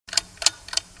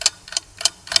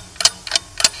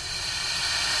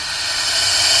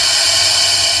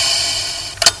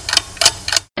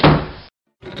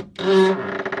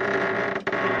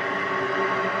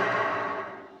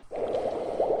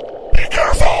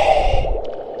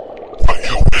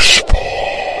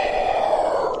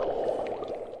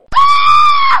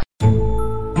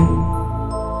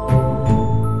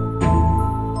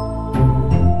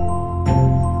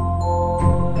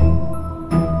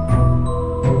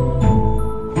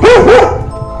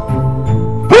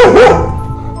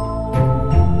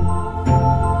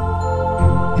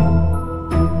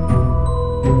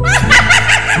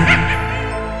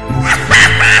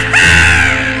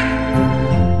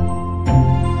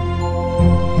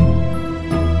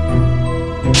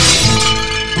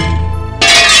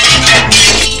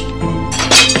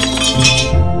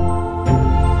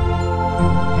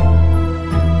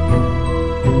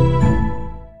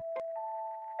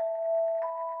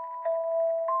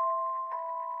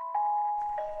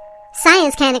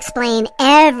Science can't explain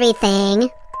everything.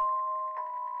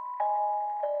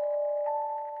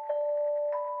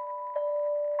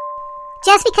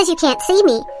 Just because you can't see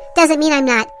me doesn't mean I'm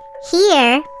not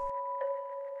here.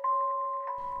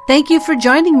 Thank you for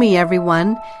joining me,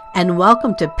 everyone, and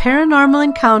welcome to Paranormal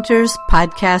Encounters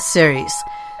podcast series.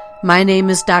 My name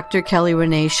is Dr. Kelly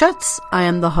Renee Schutz. I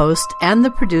am the host and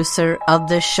the producer of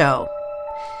this show.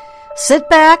 Sit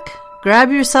back, grab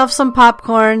yourself some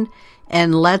popcorn,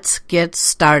 and let's get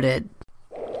started.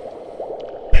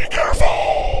 Be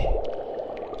careful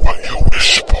what you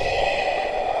wish for.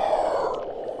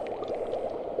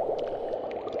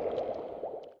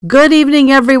 Good evening,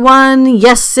 everyone.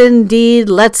 Yes, indeed.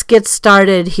 Let's get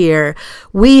started here.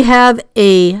 We have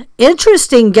an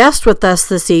interesting guest with us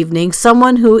this evening,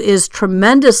 someone who is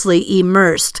tremendously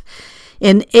immersed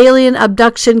in alien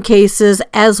abduction cases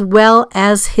as well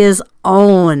as his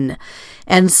own.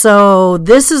 And so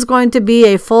this is going to be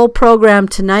a full program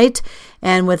tonight.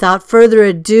 And without further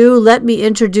ado, let me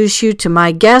introduce you to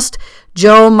my guest,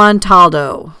 Joe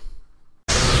Montaldo.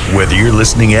 Whether you're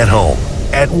listening at home,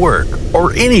 at work,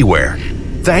 or anywhere,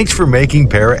 thanks for making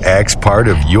Para-X part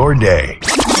of your day.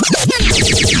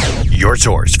 Your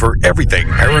source for everything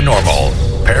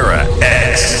paranormal,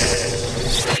 Para-X.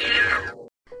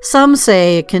 Some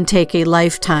say it can take a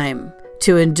lifetime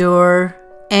to endure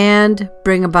and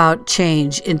bring about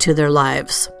change into their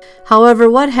lives. However,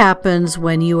 what happens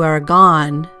when you are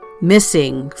gone,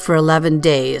 missing for 11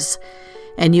 days,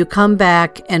 and you come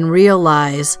back and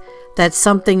realize that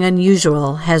something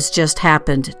unusual has just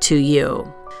happened to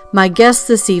you? My guest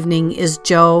this evening is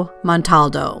Joe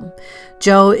Montaldo.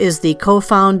 Joe is the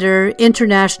co-founder,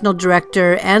 international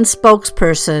director, and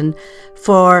spokesperson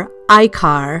for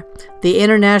ICAR, the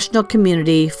International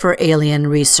Community for Alien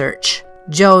Research.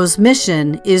 Joe's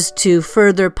mission is to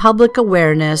further public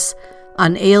awareness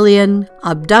on alien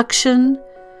abduction,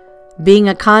 being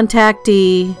a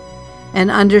contactee,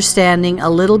 and understanding a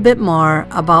little bit more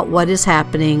about what is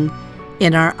happening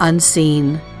in our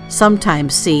unseen,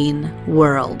 sometimes seen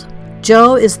world.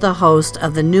 Joe is the host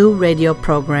of the new radio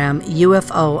program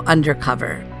UFO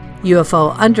Undercover.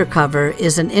 UFO Undercover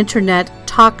is an internet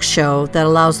talk show that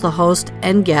allows the host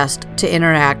and guest to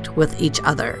interact with each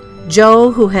other.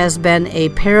 Joe, who has been a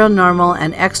paranormal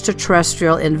and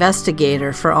extraterrestrial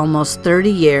investigator for almost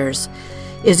 30 years,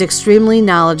 is extremely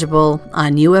knowledgeable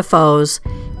on UFOs,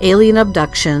 alien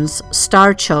abductions,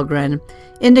 star children,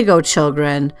 indigo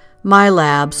children,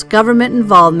 MyLabs, government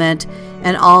involvement,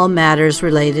 and all matters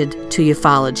related to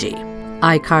ufology.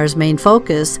 ICAR's main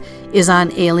focus is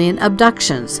on alien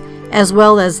abductions, as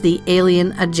well as the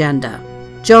alien agenda.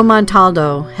 Joe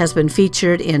Montaldo has been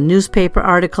featured in newspaper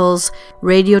articles,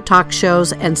 radio talk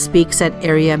shows, and speaks at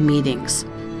area meetings.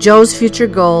 Joe's future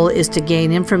goal is to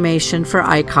gain information for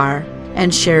ICAR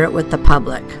and share it with the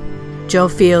public. Joe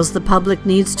feels the public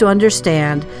needs to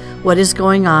understand what is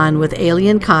going on with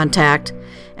alien contact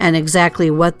and exactly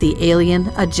what the alien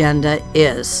agenda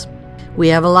is. We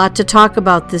have a lot to talk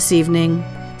about this evening,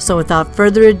 so without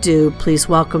further ado, please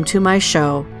welcome to my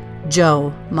show,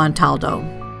 Joe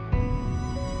Montaldo.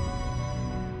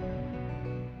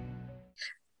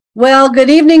 Well, good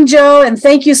evening, Joe, and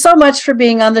thank you so much for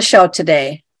being on the show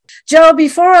today. Joe,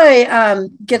 before I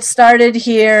get started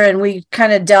here and we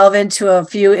kind of delve into a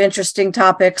few interesting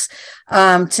topics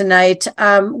tonight,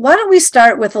 why don't we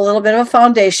start with a little bit of a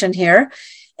foundation here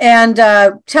and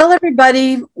tell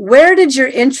everybody, where did your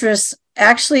interests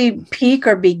actually peak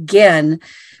or begin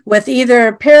with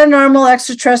either paranormal,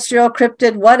 extraterrestrial,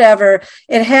 cryptid, whatever?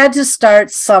 It had to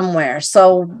start somewhere.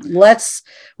 So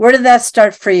where did that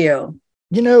start for you?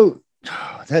 You know,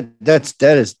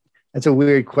 that's a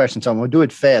weird question. So I'm going to do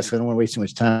it fast because I don't want to waste too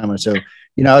much time. So,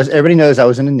 everybody knows I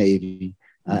was in the Navy.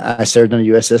 I served on the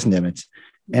USS Nimitz.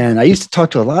 And I used to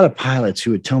talk to a lot of pilots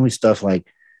who would tell me stuff like,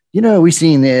 we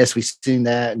seen this, we seen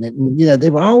that. And, they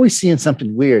were always seeing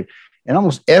something weird. And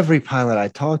almost every pilot I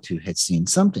talked to had seen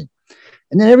something.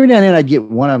 And then every now and then I'd get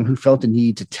one of them who felt the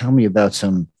need to tell me about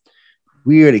some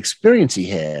weird experience he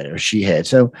had or she had.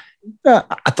 So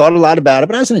I thought a lot about it,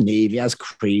 but I was in the Navy. I was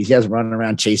crazy. I was running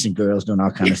around chasing girls, doing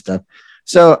all kind of stuff.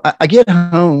 So I get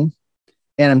home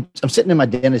and I'm sitting in my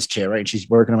dentist chair, right? And she's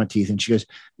working on my teeth and she goes,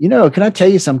 can I tell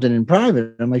you something in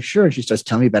private? I'm like, sure. And she starts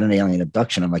telling me about an alien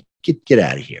abduction. I'm like, get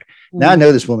out of here. Mm-hmm. Now I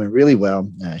know this woman really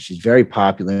well. She's very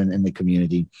popular in the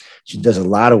community. She does a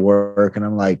lot of work. And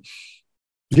I'm like,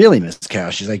 really, Miss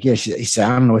Cow? She's like, yeah. He said,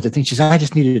 I don't know what to think. She said, I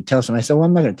just needed to tell someone. I said, well,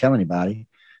 I'm not going to tell anybody.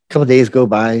 A couple of days go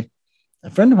by. A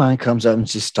friend of mine comes up and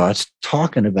just starts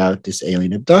talking about this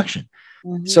alien abduction.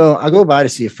 Mm-hmm. So I go by to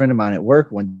see a friend of mine at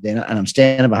work one day, and I'm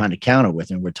standing behind the counter with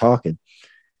him. We're talking.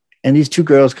 And these two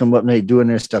girls come up and they're doing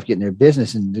their stuff, getting their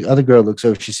business. And the other girl looks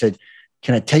over. She said,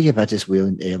 "Can I tell you about this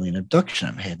alien abduction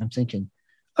I'm having?" I'm thinking,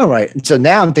 all right. And so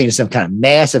now I'm thinking some kind of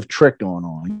massive trick going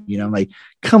on. I'm like,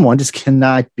 come on, this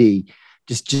cannot be.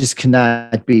 Just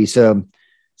cannot be. So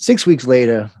 6 weeks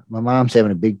later, my mom's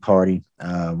having a big party.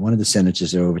 One of the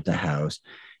senators are over at the house.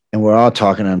 And we're all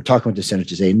talking. I'm talking with the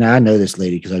senator. Say, "Now I know this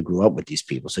lady because I grew up with these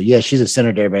people. So yeah, she's a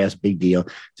senator. Everybody has a big deal.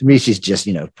 To me, she's just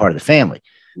part of the family."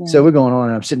 Yeah. So we're going on.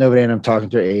 And I'm sitting over there and I'm talking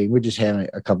to her. Hey, we're just having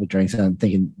a couple of drinks. And I'm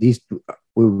thinking we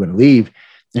were going to leave.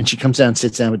 And she comes down,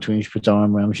 sits down between. She puts her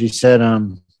arm around me. She said,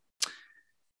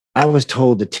 "I was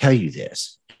told to tell you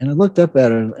this." And I looked up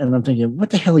at her and I'm thinking, what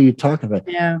the hell are you talking about?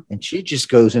 Yeah. And she just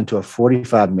goes into a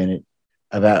 45-minute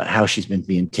about how she's been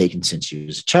being taken since she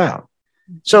was a child.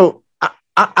 So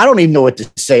I don't even know what to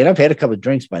say. And I've had a couple of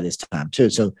drinks by this time too.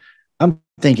 So I'm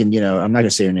thinking, I'm not going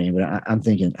to say her name, but I'm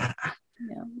thinking,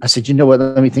 I said, "You know what?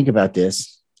 Let me think about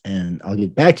this and I'll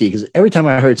get back to you." Because every time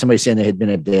I heard somebody saying they had been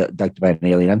abducted by an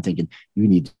alien, I'm thinking, you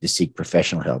need to seek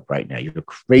professional help right now. You're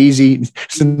crazy.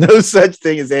 There's no such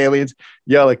thing as aliens.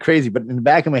 Y'all are crazy. But in the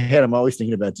back of my head, I'm always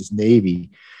thinking about this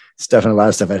Navy stuff and a lot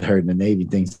of stuff I'd heard in the Navy,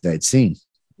 things that I'd seen.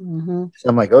 Mm-hmm. So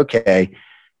I'm like, okay.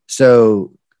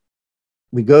 So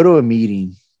we go to a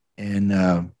meeting and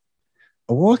I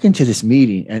walk into this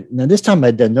meeting. And now this time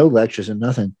I'd done no lectures or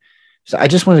nothing. So I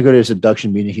just wanted to go to this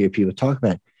abduction meeting to hear people talk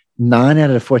about it. 9 out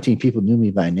of the 14 people knew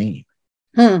me by name.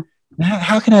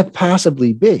 How can that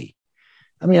possibly be?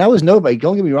 I mean, I was nobody.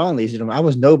 Don't get me wrong, ladies and gentlemen. I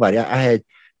was nobody. I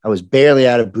was barely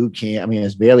out of boot camp. I mean, I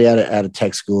was barely out of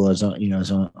tech school. I was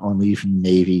on leave from the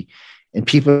Navy, and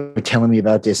people are telling me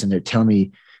about this, and they're telling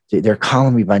me they're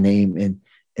calling me by name,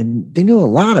 and they knew a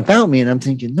lot about me. And I'm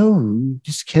thinking, no,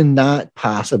 this cannot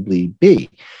possibly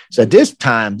be. So at this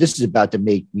time, this is about to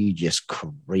make me just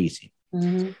crazy.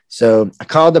 Mm-hmm. So I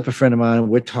called up a friend of mine.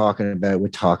 We're talking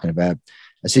about.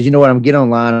 I said, "You know what? I'm going to get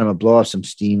online. I'm going to blow off some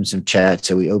steam and some chat."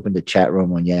 So we opened a chat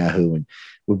room on Yahoo and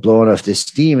we're blowing off this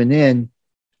steam. And then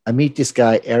I meet this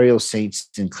guy, Ariel St.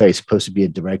 Sinclair. He's supposed to be a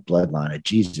direct bloodline of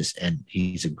Jesus. And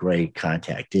he's a great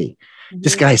contactee. Mm-hmm.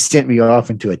 This guy sent me off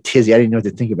into a tizzy. I didn't know what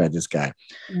to think about this guy.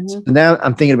 Mm-hmm. So now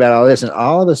I'm thinking about all this. And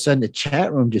all of a sudden the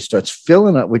chat room just starts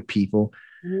filling up with people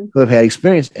who have had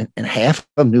experience, and half of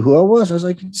them knew who I was. I was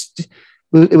like,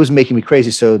 it was making me crazy.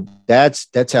 So that's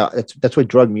what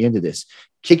drugged me into this.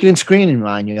 Kicking and screaming,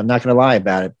 mind you. I'm not going to lie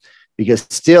about it, because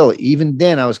still, even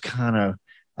then, I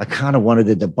kind of wanted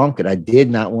to debunk it. I did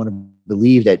not want to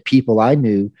believe that people I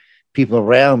knew, people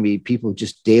around me, people,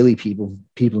 just daily people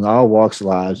in all walks of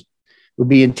lives, were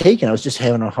being taken. I was just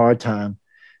having a hard time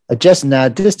adjusting. Now,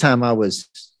 at this time, I was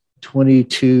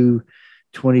 22,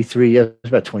 23. I was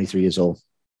about 23 years old.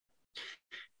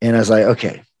 And I was like,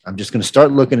 okay, I'm just going to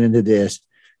start looking into this.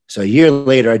 So a year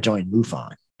later, I joined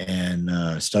MUFON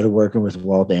and started working with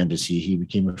Walt Anderson. He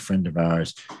became a friend of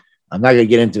ours. I'm not going to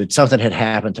get into it. Something had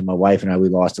happened to my wife and I. We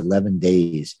lost 11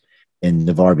 days in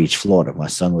Navarre Beach, Florida. My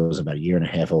son was about a year and a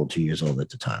half old, 2 years old at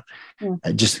the time.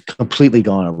 Just completely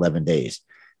gone 11 days.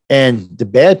 And the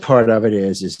bad part of it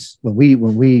is when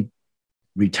we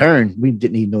returned, we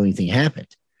didn't even know anything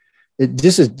happened.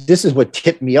 This is what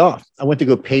tipped me off. I went to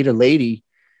go pay the lady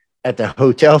at the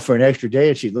hotel for an extra day,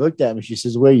 and she looked at me. She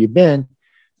says, "Where you been?"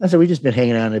 I said, "We just been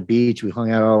hanging out on the beach. We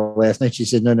hung out all last night." She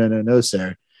said, No,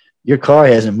 sir. Your car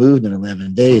hasn't moved in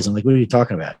 11 days. I'm like, "What are you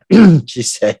talking about?" She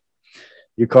said,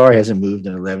 "Your car hasn't moved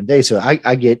in 11 days. So I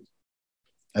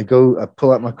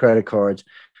pull out my credit cards,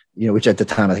 which at the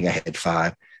time I think I had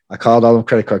 5. I called all the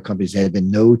credit card companies. There had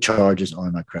been no charges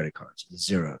on my credit cards,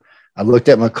 0. I looked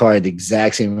at my car, I had the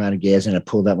exact same amount of gas, and I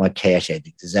pulled out my cash. I had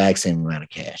the exact same amount of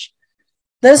cash.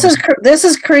 This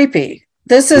is creepy.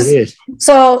 This is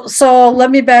so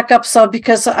let me back up. So,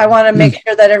 because I want to make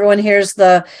sure that everyone hears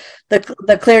the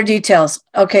clear details.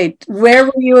 Okay. Where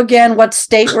were you again? What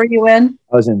state were you in?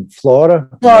 I was in Florida.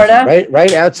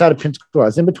 Right outside of Pensacola. I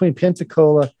was in between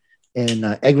Pensacola and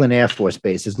Eglin Air Force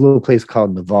Base. There's a little place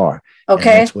called Navarre.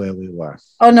 Okay. That's where we were.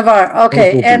 Oh, Navarre.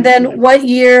 Okay. And then what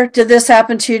year did this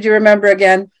happen to you? Do you remember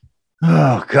again?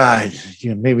 Oh God,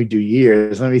 maybe do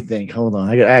years. Let me think. Hold on.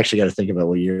 I actually got to think about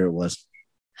what year it was.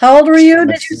 How old were you?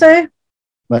 Did you say?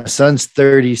 My son's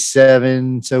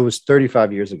 37, so it was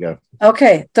 35 years ago.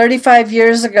 Okay, 35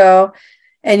 years ago,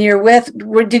 and you're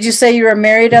did you say you were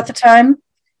married at the time?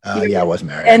 Yeah, I was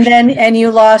married. And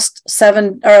you lost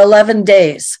 11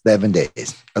 days. 11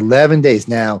 days. 11 days.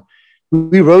 Now,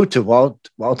 we wrote to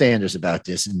Walt Anders about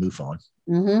this in MUFON.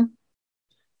 Mm-hmm.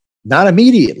 Not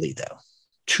immediately, though.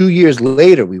 2 years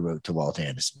later, we wrote to Walt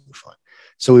Anderson.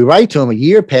 So we write to him. A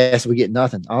year passed, we get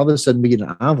nothing. All of a sudden, we get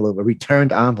an envelope, a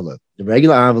returned envelope, the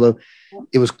regular envelope.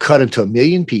 It was cut into 1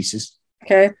 million pieces.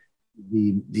 Okay.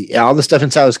 the all the stuff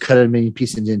inside was cut in a million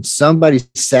pieces, and then somebody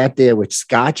sat there with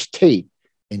Scotch tape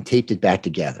and taped it back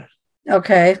together.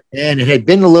 Okay. And it had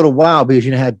been a little while because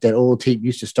you know how that old tape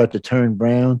used to start to turn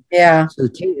brown. Yeah. So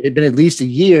it had been at least a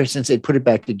year since they put it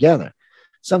back together.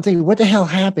 So I'm thinking, what the hell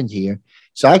happened here?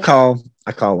 So I call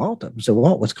Walt up. I said,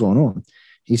 Walt, what's going on?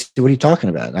 He said, what are you talking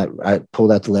about? And I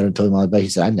pulled out the letter and told him all about it. He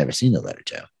said, I've never seen the letter,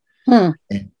 Joe.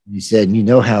 And he said, you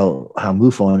know how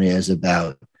MUFON is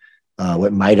about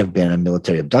what might have been a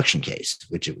military abduction case,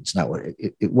 which it's not what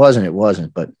it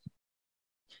wasn't. But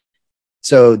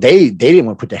so they didn't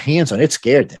want to put their hands on it. It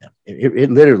scared them.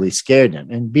 It literally scared them.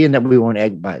 And being that we weren't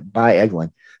egged by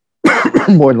Eglin,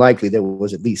 more than likely there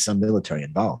was at least some military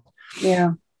involved.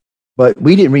 Yeah. But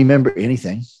we didn't remember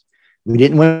anything. We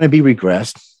didn't want to be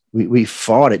regressed. We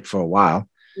fought it for a while.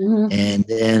 And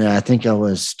then I think I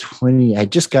was 20. I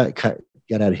just got out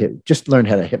of here, just learned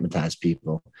how to hypnotize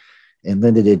people. And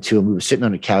Linda did too. And we were sitting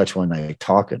on the couch one night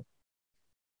talking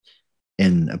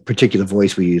in a particular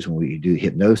voice we use when we do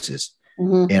hypnosis.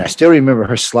 And I still remember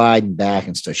her sliding back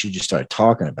and stuff. She just started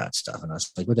talking about stuff. And I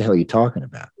was like, what the hell are you talking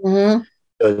about? So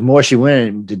the more she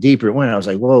went, the deeper it went. I was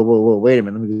like, whoa, wait a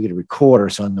minute. Let me go get a recorder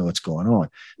so I know what's going on.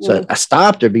 So I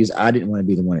stopped her because I didn't want to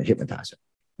be the one to hypnotize her.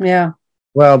 Yeah.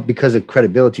 Well, because of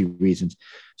credibility reasons.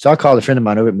 So I called a friend of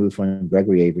mine over at MUFON,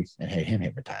 Gregory Avery, and had him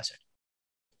hypnotize her.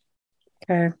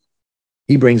 Okay.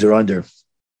 He brings her under.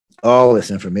 All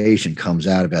this information comes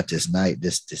out about this night,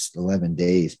 this 11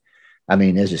 days. I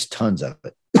mean, there's just tons of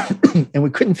it. And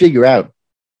we couldn't figure out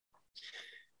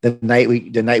the night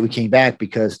we came back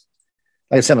because,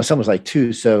 like I said, my son was like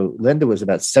 2. So Linda was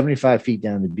about 75 feet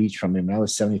down the beach from him. And I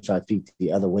was 75 feet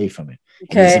the other way from him.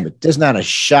 Okay. Said, but there's not a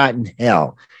shot in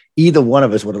hell either one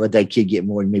of us would have let that kid get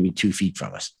more than maybe 2 feet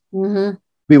from us.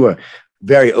 We were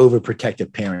very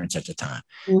overprotective parents at the time.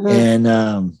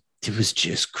 And it was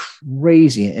just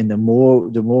crazy. And the more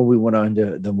we went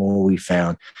under, the more we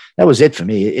found. That was it for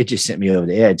me. It just sent me over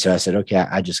the edge. So I said, okay,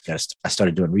 I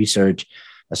started doing research.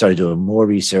 I started doing more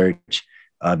research.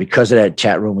 Because of that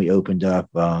chat room we opened up,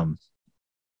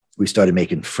 we started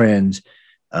making friends.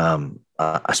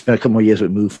 I spent a couple more years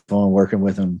with MUFON working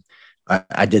with them.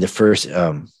 I did the first,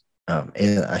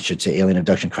 I should say, alien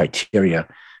abduction criteria.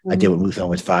 I did with MUFON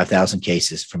with 5,000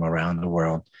 cases from around the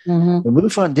world. But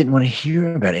MUFON didn't want to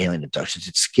hear about alien abductions.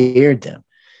 It scared them.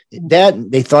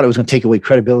 They thought it was going to take away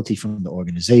credibility from the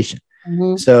organization.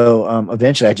 So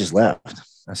eventually I just left.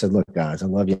 I said, look, guys, I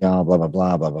love y'all, blah, blah,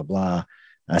 blah, blah, blah, blah.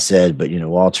 I said, but,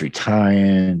 Walt's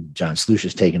retiring. John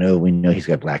Sluisher's taking over. We know he's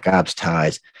got Black Ops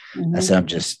ties. I said, I'm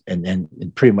just, and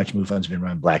pretty much MUFON's been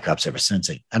running Black Ops ever since.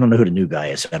 I don't know who the new guy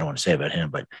is. So I don't want to say about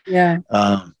him, but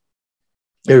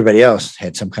everybody else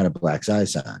had some kind of black eye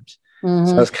signs. So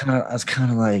I was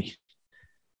kind of like,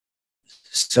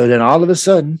 so then all of a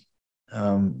sudden,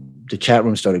 the chat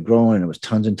room started growing. There was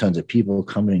tons and tons of people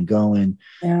coming and going.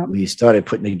 We started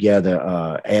putting together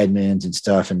admins and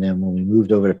stuff. And then when we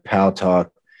moved over to Pal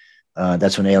Talk,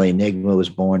 that's when Alien Enigma was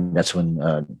born. That's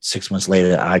when 6 months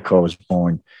later, ICOR was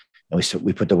born. And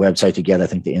we put the website together, I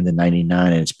think the end of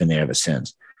 99, and it's been there ever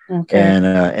since. Okay.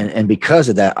 And because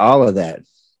of that, all of that,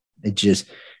 it's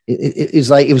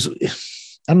like, it was,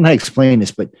 I don't know how to explain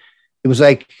this, but it was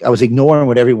like I was ignoring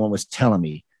what everyone was telling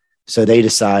me. So they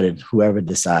decided, whoever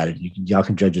decided, y'all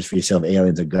can judge this for yourself,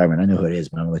 aliens or government. I know who it is,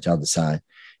 but I'm gonna let y'all decide.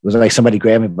 It was like somebody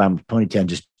grabbed me by my ponytail and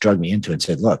just drug me into it and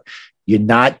said, look, you're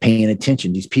not paying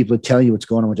attention. These people are telling you what's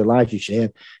going on with your life.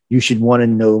 You should want to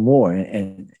know more.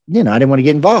 And I didn't want to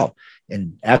get involved.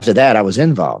 And after that, I was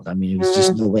involved. I mean, it was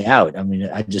just no way out. I mean,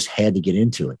 I just had to get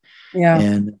into it. Yeah.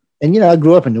 And I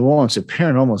grew up in New Orleans, so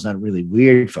paranormal is not really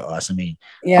weird for us. I mean,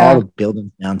 all the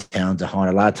buildings downtown are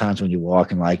haunted. A lot of times when you're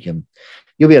walking, like you'll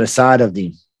be on the side of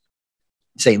the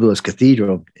St. Louis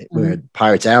Cathedral, where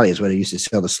Pirates Alley is, where they used to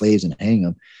sell the slaves and hang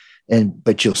them.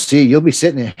 But you'll be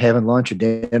sitting there having lunch or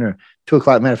dinner,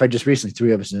 2:00. Matter of fact, just recently,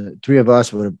 three of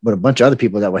us with a bunch of other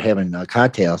people that were having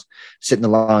cocktails, sitting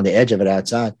along the edge of it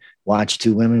outside, watch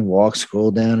 2 women walk,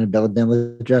 scroll down in Bella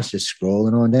Denla dress, just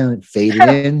scrolling on down. It faded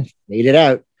in, faded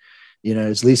out.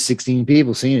 It's at least 16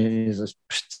 people seeing it. It's just,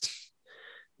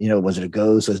 was it a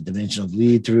ghost? Was it dimensional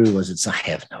bleed through? Was it? I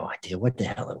have no idea what the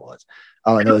hell it was.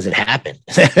 All I know is it happened.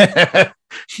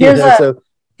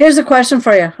 Here's a question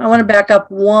for you. I want to back up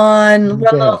one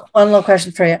little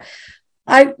question for you.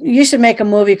 You should make a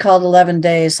movie called 11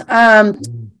 Days.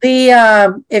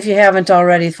 If you haven't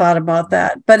already thought about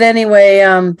that. But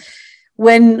anyway,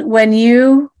 when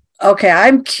you, okay,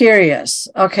 I'm curious.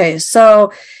 Okay,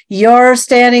 so you're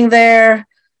standing there.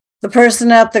 The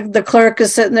person at the clerk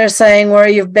is sitting there saying where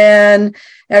you've been,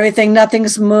 everything,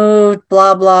 nothing's moved,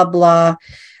 blah, blah, blah.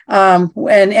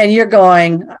 And you're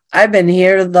going, I've been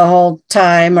here the whole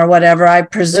time or whatever. I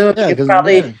presume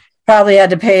you probably had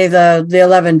to pay the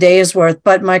 11 days worth.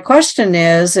 But my question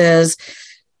is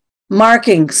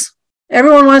markings.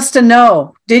 Everyone wants to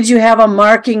know, did you have a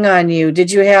marking on you?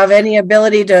 Did you have any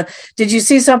ability did you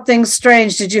see something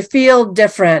strange? Did you feel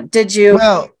different? Did you?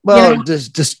 Well,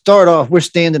 to start off, we're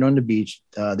standing on the beach.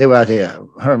 They were out there,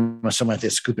 her and my son out there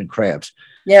scooping crabs.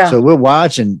 Yeah. So we're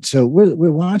watching. So we're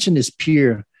watching this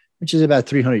pier, which is about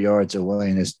 300 yards away.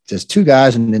 And there's two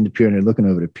guys in the pier and they're looking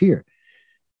over the pier.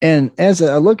 And as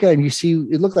I look at it, you see,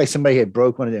 it looked like somebody had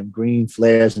broke one of them green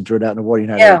flares and threw it out in the water. You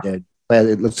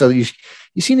know, so you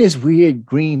seen this weird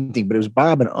green thing, but it was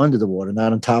bobbing under the water,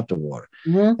 not on top of the water.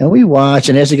 Mm-hmm. And we watched,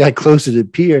 and as it got closer to the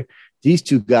pier, these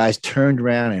two guys turned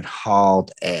around and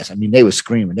hauled ass. I mean, they were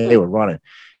screaming, they were running.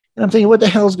 And I'm thinking, what the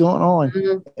hell's going on?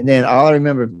 Mm-hmm. And then all I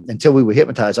remember, until we were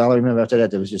hypnotized, all I remember after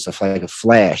that, there was just like a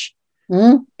flash.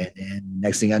 Mm-hmm. And then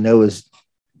next thing I know is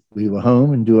we were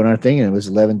home and doing our thing, and it was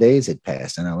 11 days had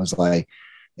passed. And I was like,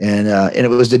 and it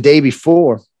was the day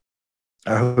before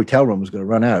our hotel room was going to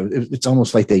run out. It's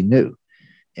almost like they knew.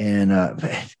 And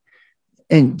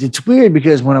it's weird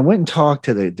because when I went and talked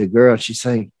to the girl, she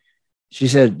said,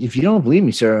 if you don't believe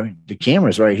me, sir, the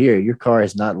camera's right here. Your car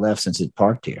has not left since it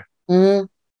parked here. Mm-hmm.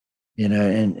 You know,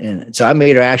 and so I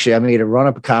made her run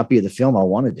up a copy of the film. I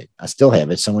wanted it. I still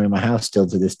have it somewhere in my house still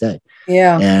to this day.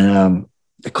 Yeah. And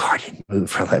the car didn't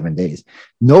move for 11 days.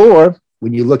 Nor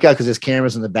when you look out, because there's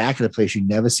cameras in the back of the place, you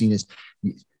never seen this.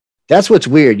 That's what's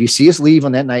weird. You see us leave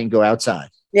on that night and go outside.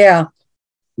 Yeah.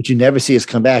 But you never see us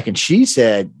come back. And she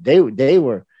said they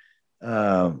were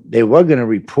going to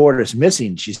report us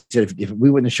missing. She said if we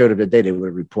wouldn't have showed up that day, they would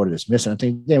have reported us missing. I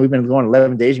think, we've been going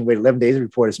 11 days. You wait 11 days to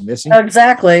report us missing.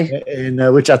 Exactly.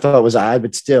 And which I thought was odd,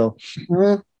 but still.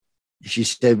 Mm-hmm. She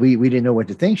said we didn't know what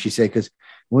to think. She said, because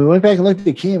when we went back and looked at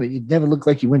the camera, it never looked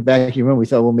like you went back to your room. We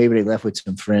thought, well, maybe they left with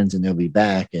some friends and they'll be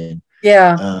back. And she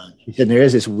said there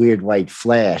is this weird white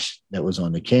flash that was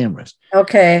on the cameras.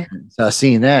 Okay. So I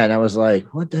seen that and I was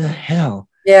like, what the hell?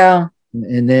 Yeah.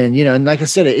 And then, and like I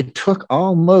said, it took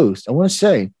almost, I want to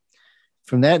say,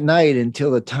 from that night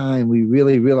until the time we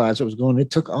really realized what was going on, it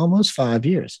took almost 5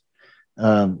 years.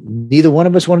 Neither one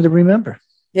of us wanted to remember.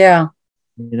 Yeah.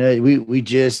 We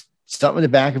just, something in the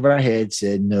back of our head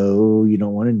said, no, you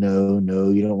don't want to know. No,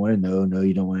 you don't want to know. No,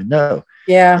 you don't want to know.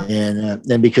 Yeah. And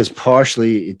then because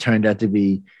partially it turned out to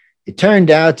be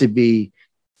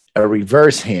a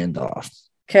reverse handoff.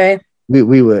 Okay.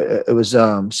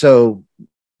 So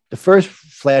the first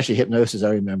flash of hypnosis,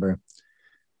 I remember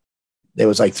there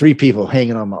was like 3 people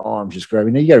hanging on my arms, just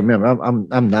grabbing. You got to remember,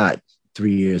 I'm not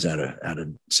 3 years out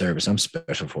of service. I'm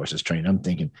special forces trained. I'm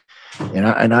thinking,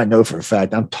 and I know for a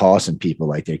fact I'm tossing people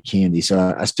like they're candy.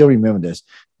 So I still remember this.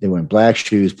 They were in black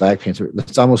shoes, black pants.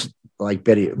 It's almost like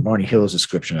Barney Hill's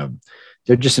description of them.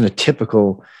 They're just in a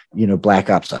typical, black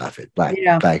ops outfit, blacked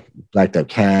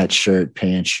up hat, shirt,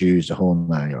 pants, shoes, the whole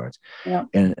 9 yards. Yeah.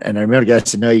 And I remember the guy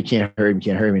said, no, you can't hurt me,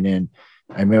 And then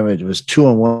I remember it was 2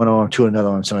 on one arm, 2 on another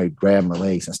arm. Somebody grabbed my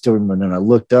legs. I still remember. And then I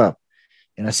looked up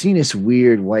and I seen this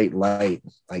weird white light,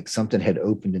 like something had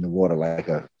opened in the water, like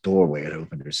a doorway had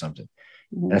opened or something.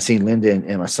 Mm-hmm. And I seen Linda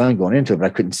and my son going into it, but I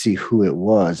couldn't see who it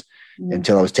was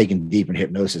until I was taken deep in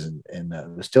hypnosis and it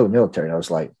was still the military. And I was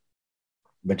like,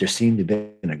 but there seemed to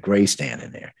have been a gray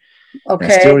standing there. Okay.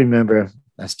 And I still remember,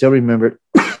 I was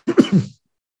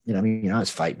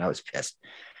fighting, I was pissed.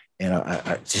 And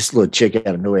I just a little chick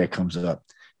out of nowhere comes up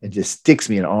and just sticks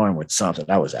me in the arm with something.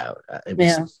 I was out. It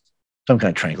was some kind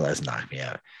of tranquilizer knocked me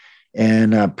out.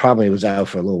 And probably was out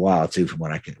for a little while too, from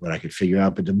what I could figure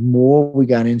out. But the more we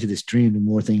got into this dream, the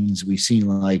more things we seen.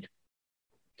 Like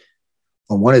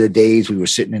on one of the days we were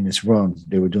sitting in this room,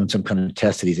 they were doing some kind of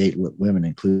test to these 8 women,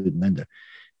 including Linda.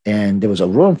 And there was a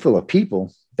room full of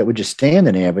people that were just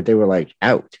standing there, but they were like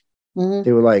out. Mm-hmm.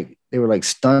 They were like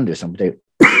stunned or something.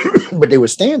 But they were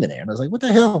standing there. And I was like, what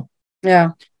the hell?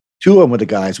 Yeah. 2 of them were the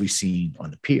guys we seen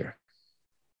on the pier.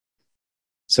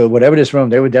 So whatever this room,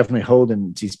 they were definitely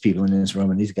holding these people in this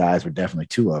room, and these guys were definitely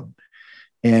 2 of them.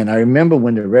 And I remember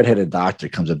when the redheaded doctor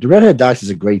comes up. The redheaded doctor is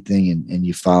a great thing in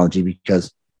ufology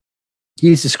because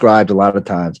he's described a lot of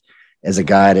times as a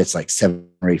guy that's like 7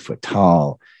 or 8 foot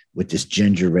tall with this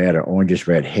ginger red or orangish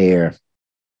red hair.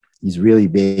 He's really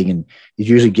big, and he's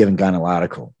usually given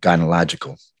gynecological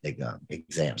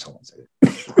exams. Hold on a second.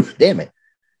 Damn it.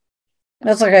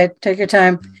 That's okay. Take your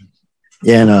time.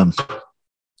 And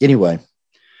anyway,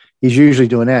 he's usually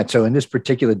doing that. So in this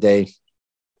particular day,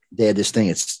 they had this thing.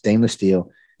 It's stainless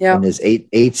steel. Yeah. And there's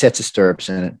eight sets of stirrups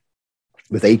in it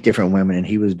with 8 different women. And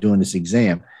he was doing this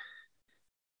exam.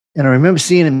 And I remember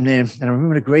seeing him there, and I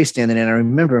remember the gray standing there, and I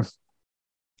remember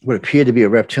what appeared to be a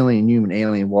reptilian human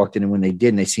alien walked in, and when they did,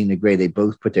 and they seen the gray, they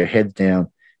both put their heads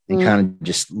down and kind of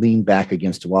just leaned back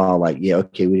against the wall, like, yeah,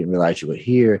 okay, we didn't realize you were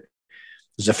here. It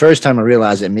was the first time I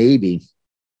realized that maybe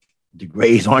the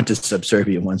grays aren't the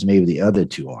subservient ones, maybe the other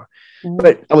two are.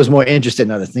 But I was more interested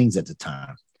in other things at the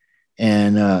time.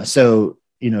 And so,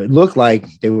 you know, it looked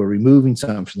like they were removing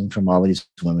something from all of these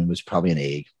women. It was probably an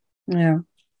egg. Yeah.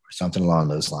 Or something along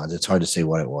those lines. It's hard to say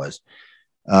what it was.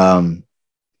 And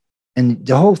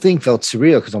the whole thing felt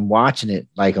surreal because I'm watching it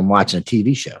like I'm watching a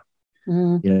TV show.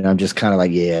 You know, I'm just kind of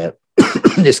like, yeah,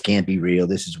 this can't be real.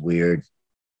 This is weird.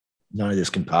 None of this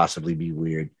can possibly be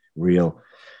real.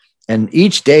 And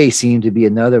each day seemed to be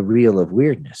another reel of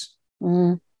weirdness.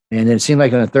 And then it seemed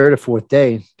like on the third or fourth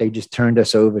day, they just turned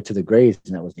us over to the grays,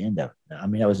 and that was the end of it. I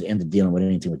mean, that was the end of dealing with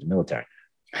anything with the military.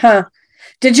 Huh.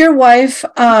 Did your wife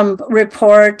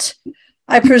report?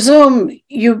 I presume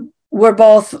you were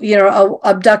both, you know,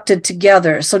 abducted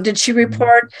together. So did she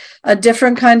report a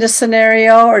different kind of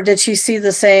scenario, or did she see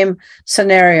the same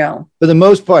scenario? For the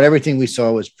most part, everything we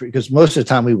saw was because most of the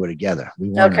time we were together. We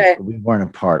weren't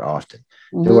apart often.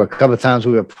 There were a couple of times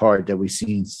we were apart that we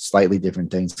seen slightly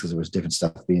different things because there was different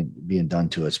stuff being done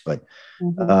to us. But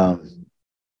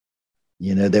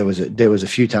you know, there was a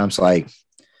few times, like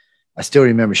I still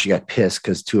remember she got pissed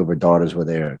because two of her daughters were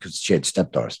there because she had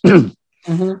stepdaughters.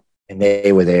 And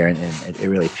they were there, and it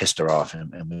really pissed her off.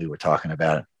 And we were talking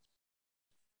about it,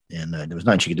 and there was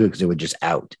nothing she could do because they were just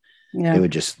out. Yeah. They were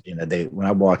just, you know, when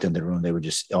I walked into the room, they were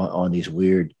just on these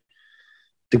weird.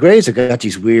 The grays have got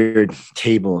these weird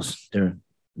tables.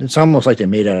 It's almost like they're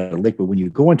made out of liquid. When you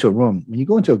go into a room, when you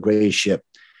go into a gray ship,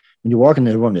 when you walk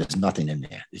into the room, there's nothing in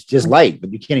there. It's just light,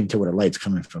 but you can't even tell where the light's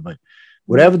coming from. But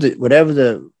whatever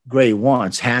the gray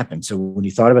wants happens. So when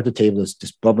you thought about the table,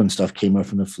 this bubbling stuff came up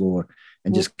from the floor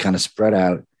and just kind of spread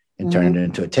out and turned it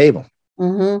into a table.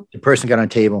 The person got on a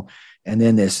table, and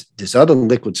then this other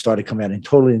liquid started coming out and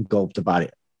totally engulfed the body.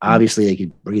 Obviously, they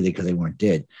could breathe it because they weren't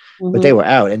dead, but they were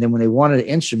out. And then when they wanted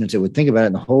instruments, they would think about it,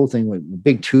 and the whole thing, with a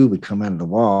big tube would come out of the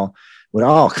wall with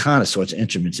all kind of sorts of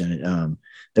instruments in it.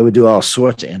 They would do all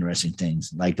sorts of interesting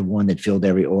things, like the one that filled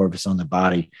every orifice on the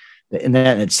body. And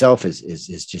that in itself is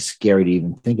just scary to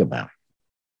even think about.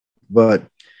 But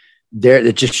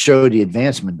it just showed the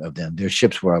advancement of them. Their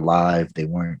ships were alive. They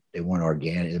weren't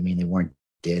organic. I mean, they weren't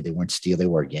dead. They weren't steel. They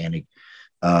were organic.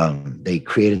 They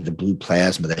created the blue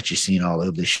plasma that you're seeing all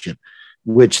over the ship,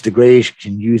 which the grays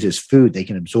can use as food. They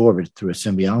can absorb it through a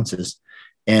symbiosis,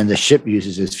 and the ship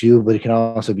uses as fuel, but it can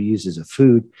also be used as a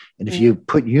food. And if you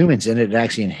put humans in it, it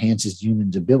actually enhances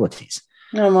humans' abilities.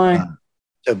 Oh my!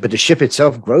 But the ship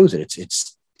itself grows it.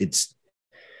 It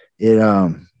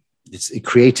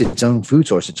creates its own food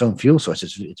source, its own fuel source.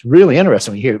 It's really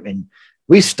interesting here, and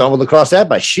we stumbled across that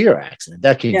by sheer accident.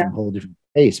 That came from a whole different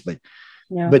place, but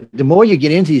the more you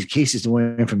get into these cases, the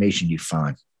more information you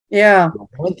find. Yeah.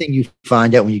 One thing you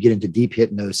find out when you get into deep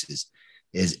hypnosis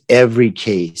is every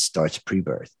case starts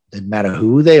pre-birth. Doesn't matter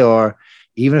who they are,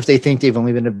 even if they think they've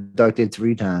only been abducted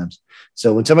 3 times.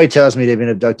 So when somebody tells me they've been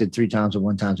abducted 3 times or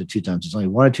 1 time or 2 times, there's only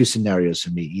 1 or 2 scenarios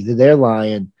for me. Either they're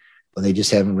lying, or they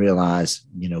just haven't realized,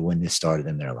 you know, when this started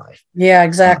in their life. Yeah,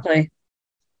 exactly.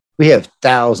 We have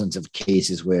thousands of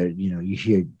cases where, you know, you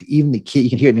hear even the kid, you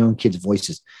can hear your own kids'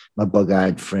 voices. My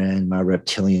bug-eyed friend, my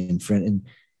reptilian friend, and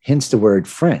hence the word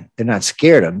friend. They're not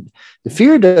scared of them. The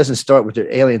fear doesn't start with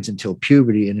the aliens until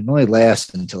puberty, and it only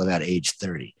lasts until about age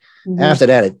 30. After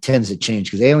that, it tends to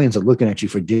change because aliens are looking at you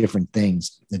for different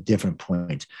things at different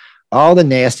points. All the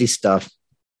nasty stuff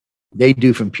they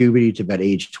do from puberty to about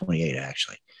age 28,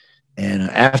 actually. And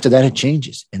after that, it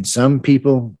changes. And some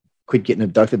people quit getting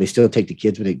abducted. They still take the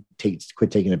kids, but they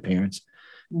quit taking their parents.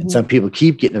 And some people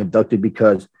keep getting abducted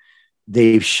because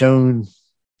they've shown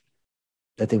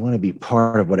that they want to be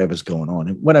part of whatever's going on.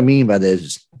 And what I mean by this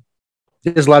is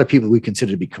there's a lot of people we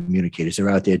consider to be communicators. They're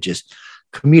out there just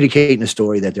communicating a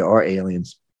story that there are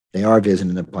aliens. They are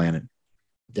visiting the planet.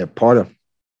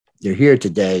 They're here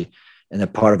today, and they're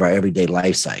part of our everyday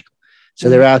life cycle. So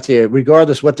they're out there,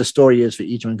 regardless what the story is for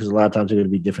each one, because a lot of times they're going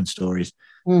to be different stories.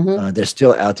 They're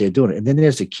still out there doing it. And then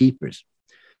there's the keepers.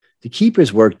 The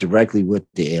keepers work directly with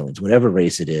the aliens, whatever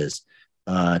race it is,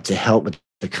 to help with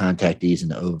the contactees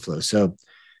and the overflow. So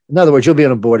in other words, you'll be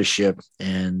on board a ship,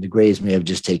 and the grays may have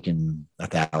just taken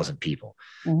 1,000 people.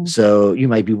 So you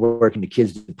might be working the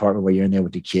kids department where you're in there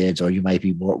with the kids, or you might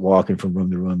be walking from room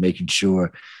to room, making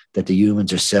sure that the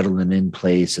humans are settling in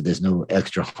place, so there's no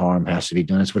extra harm has to be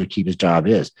done. That's what a keeper's job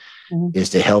is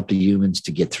to help the humans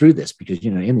to get through this. Because,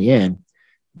 you know, in the end,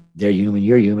 they're human,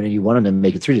 you're human, and you want them to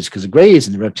make it through this, because the Greys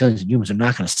and the reptilians and humans are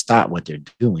not going to stop what they're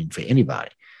doing for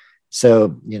anybody.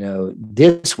 So,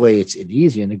 this way it's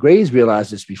easier. And the Greys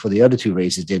realized this before the other two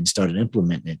races did and started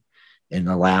implementing it and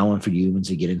allowing for humans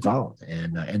to get involved.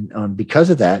 And because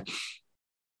of that,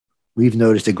 we've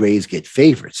noticed the Greys get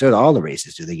favorites. So all the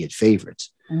races do. They get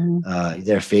favorites.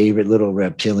 Their favorite little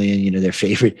reptilian, their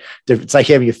favorite. It's like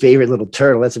having your favorite little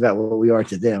turtle. That's about what we are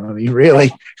to them. I mean,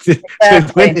 really.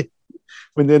 Exactly.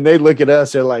 when then they look at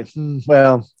us, they're like,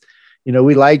 well,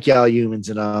 we like y'all humans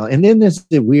and all. And then there's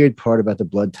the weird part about the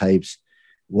blood types.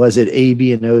 Was it A,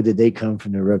 B, and O? Did they come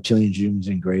from the reptilians, humans,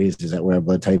 and Greys? Is that where our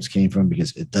blood types came from?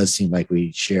 Because it does seem like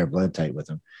we share a blood type with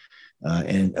them.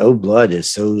 And O blood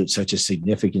is such a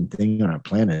significant thing on our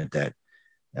planet that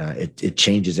it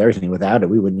changes everything. Without it,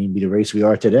 we wouldn't even be the race we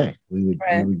are today. We would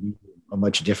be a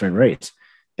much different race.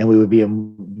 And we would be a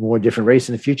more different race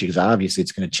in the future, because obviously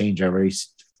it's going to change our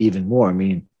race even more. I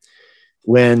mean,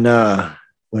 when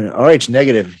Rh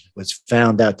negative was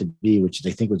found out to be, which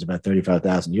they think was about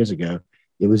 35,000 years ago,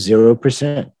 it was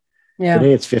 0%. Yeah.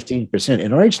 Today it's 15%.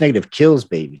 And Rh negative kills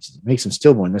babies. It makes them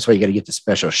stillborn. That's why you got to get the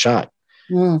special shot.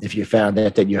 If you found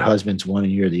out that your husband's one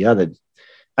and you're the other.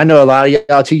 I know a lot of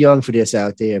y'all too young for this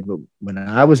out there, but when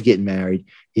I was getting married,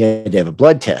 you had to have a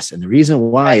blood test. And the reason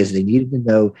why is they needed to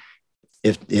know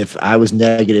if I was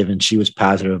negative and she was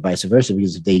positive or vice versa,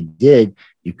 because if they did,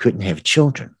 you couldn't have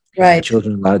children. Right.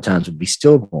 Children a lot of times would be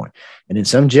stillborn. And then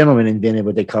some gentlemen invented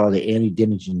what they call the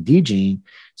anti-denigen D gene.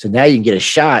 So now you can get a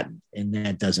shot, and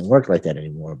that doesn't work like that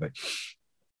anymore. But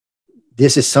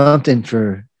this is something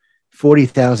for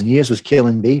 40,000 years was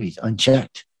killing babies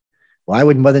unchecked. Why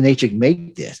would Mother Nature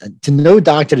make this? And to no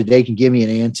doctor today can give me an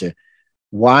answer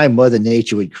why Mother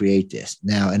Nature would create this.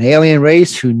 Now, an alien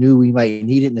race who knew we might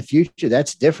need it in the future,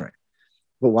 that's different.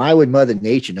 But why would Mother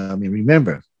Nature know? I mean,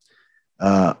 remember,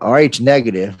 Rh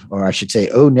negative, or I should say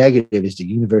O negative, is the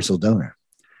universal donor.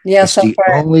 Yes,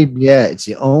 it's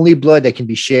the only blood that can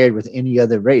be shared with any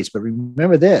other race. But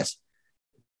remember this.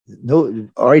 No,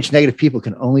 Rh negative people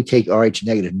can only take Rh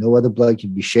negative. No other blood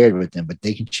can be shared with them, but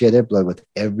they can share their blood with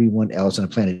everyone else on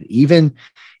the planet. Even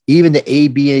the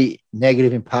AB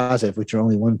negative and positive, which are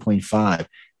only 1.5,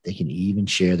 they can even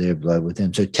share their blood with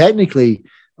them. So technically,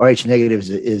 Rh negative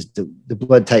is the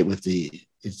blood type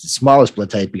it's the smallest blood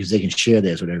type, because they can share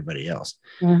theirs with everybody else.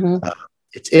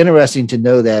 It's interesting to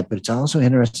know that, but it's also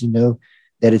interesting to know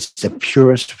that it's the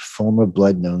purest form of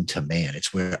blood known to man.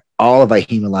 It's where all of our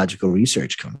hematological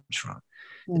research comes from.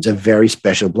 It's a very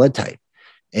special blood type.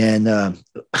 And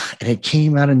it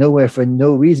came out of nowhere for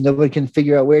no reason. Nobody can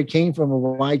figure out where it came from or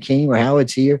why it came or how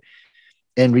it's here.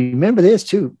 And remember this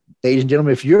too, ladies and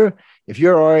gentlemen, if you're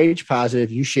Rh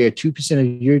positive, you share 2%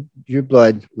 of your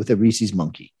blood with a rhesus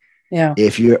monkey. Yeah.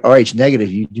 If you're Rh negative,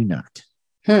 you do not.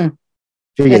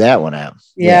 Figure that one out.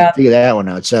 Yeah. Figure that one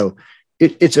out. So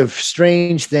it's a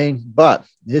strange thing, but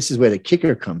this is where the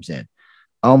kicker comes in.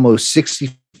 Almost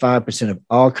 65% of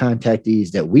all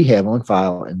contactees that we have on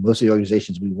file, and most of the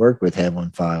organizations we work with have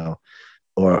on file,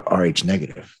 are Rh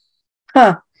negative.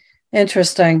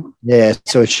 Interesting. Yeah.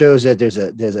 So it shows that there's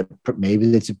a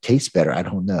maybe it tastes better. I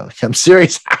don't know. I'm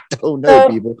serious. I don't know,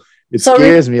 people. It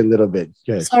scares me a little bit.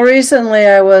 So recently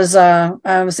I was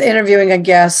interviewing a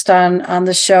guest on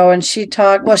the show, and she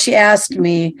asked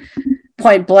me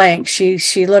point blank.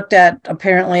 She looked at,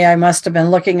 apparently I must have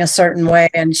been looking a certain way,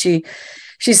 and she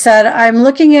said, "I'm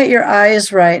looking at your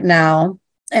eyes right now,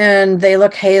 and they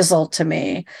look hazel to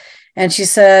me." And she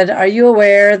said, "Are you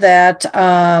aware that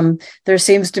there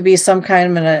seems to be some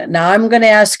kind of now I'm going to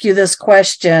ask you this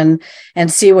question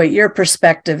and see what your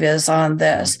perspective is on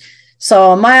this."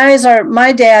 So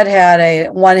my dad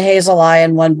had one hazel eye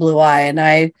and one blue eye, and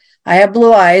I have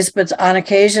blue eyes, but on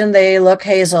occasion they look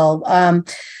hazel.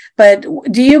 But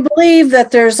do you believe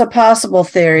that there's a possible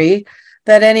theory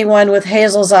that anyone with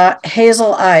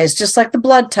hazel eyes, just like the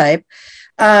blood type,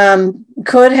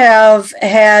 could have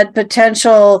had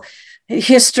potential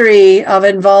history of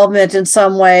involvement in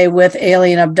some way with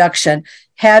alien abduction?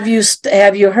 Have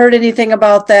you heard anything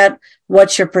about that?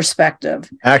 What's your perspective?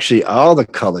 Actually, all the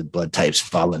colored blood types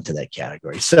fall into that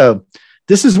category. So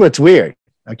this is what's weird.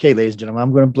 Okay, ladies and gentlemen,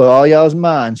 I'm going to blow all y'all's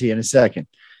minds here in a second.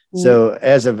 So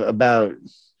as of about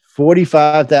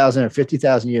 45,000 or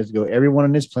 50,000 years ago, everyone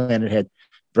on this planet had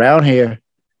brown hair,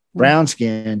 brown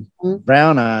skin,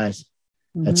 brown eyes.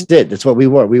 That's it. That's what we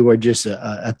were. We were just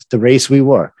the race we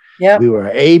were. Yeah, we were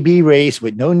AB race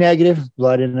with no negative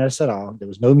blood in us at all. There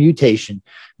was no mutation.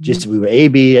 Just we were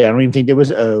AB. I don't even think there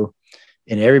was O.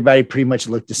 And everybody pretty much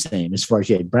looked the same as far as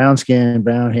you had brown skin,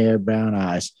 brown hair, brown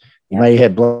eyes. You might have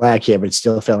had black hair, but it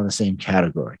still fell in the same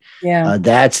category. Yeah.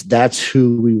 That's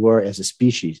who we were as a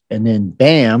species. And then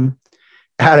bam,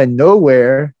 out of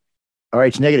nowhere,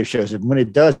 Rh negative shows up. When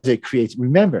it does, it creates,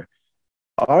 remember,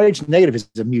 Rh negative is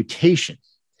a mutation.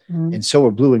 And so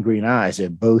are blue and green eyes. They're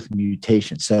both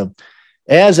mutations. So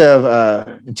as of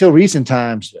until recent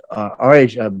times,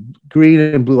 green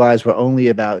and blue eyes were only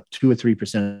about 2 or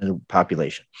 3% of the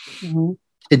population.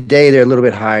 Today, they're a little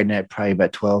bit higher than that, probably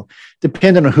about 12,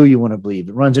 depending on who you want to believe.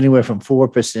 It runs anywhere from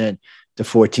 4% to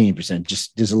 14%.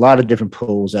 Just there's a lot of different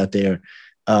polls out there.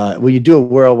 When you do it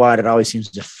worldwide, it always seems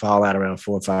to fall out around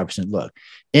 4 or 5%. Look,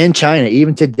 in China,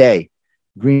 even today,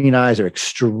 green eyes are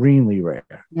extremely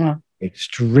rare. Yeah.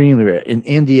 Extremely rare. In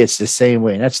India, it's the same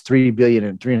way. And that's 3 billion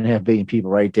and 3.5 billion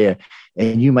people right there.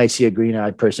 And you might see a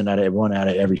green-eyed person one out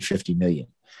of every 50 million.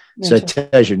 So it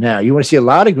tells you now, you want to see a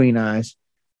lot of green eyes,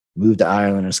 move to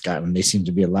Ireland or Scotland. There seems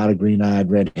to be a lot of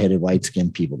green-eyed, red-headed,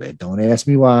 white-skinned people there. Don't ask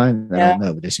me why. I don't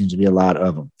know, but there seems to be a lot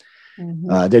of them.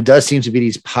 There does seem to be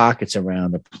these pockets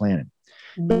around the planet,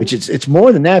 which it's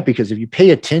more than that, because if you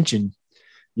pay attention,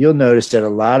 you'll notice that a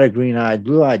lot of green-eyed,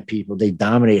 blue-eyed people, they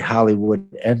dominate Hollywood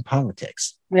and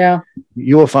politics. Yeah.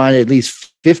 You will find at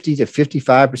least 50 to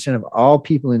 55% of all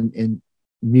people in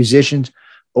musicians,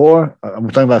 or I'm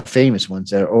talking about famous ones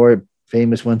that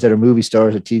are movie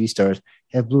stars or TV stars,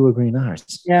 have blue or green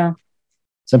eyes. Yeah.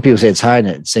 Some people say it's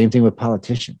hiding it. Same thing with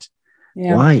politicians.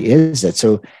 Yeah. Why is that?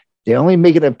 So they only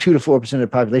make it up 2 to 4% of the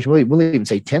population. We'll even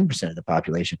say 10% of the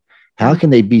population. How can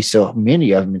they be so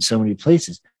many of them in so many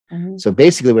places? So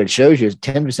basically what it shows you is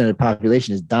 10% of the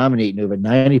population is dominating over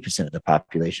 90% of the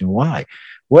population. Why?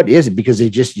 What is it? Because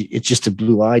it's just a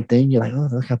blue-eyed thing. You're like, oh,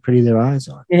 look how pretty their eyes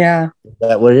are. Yeah. Is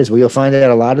that what it is? Well, you'll find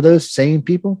that a lot of those same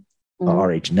people are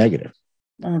Rh negative.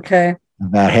 Okay.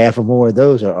 About half or more of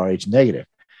those are Rh negative.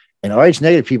 And Rh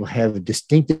negative people have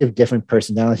distinctive different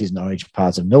personalities than Rh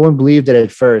positive. No one believed it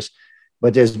at first,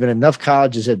 but there's been enough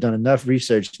colleges that have done enough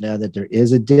research now that there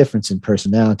is a difference in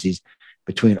personalities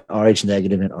between Rh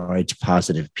negative and Rh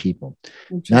positive people,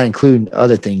 not including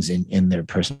other things in their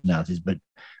personalities. But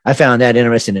I found that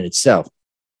interesting in itself.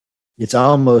 It's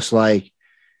almost like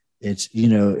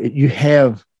we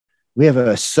have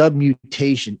a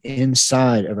submutation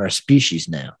inside of our species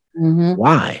now.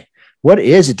 Why? What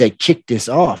is it that kicked this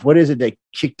off? What is it that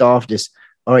kicked off this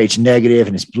Rh negative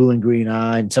and this blue and green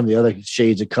eye and some of the other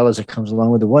shades of colors that comes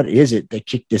along with it? What is it that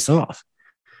kicked this off?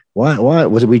 Why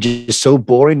was it we just so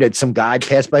boring that some guy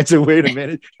passed by and said, wait a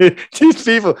minute, these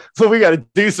people, so we got to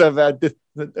do something about this.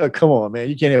 Oh, come on, man.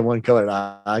 You can't have one colored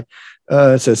eye.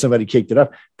 So somebody kicked it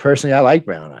up. Personally, I like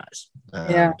brown eyes.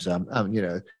 So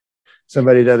I'm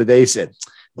somebody the other day said,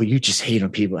 well, you just hate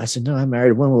on people. I said, no, I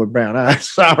married a woman with brown eyes.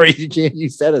 Sorry, you can't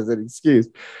use that as an excuse.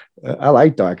 I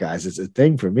like dark eyes. It's a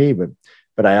thing for me,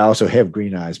 but I also have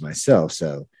green eyes myself.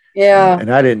 So and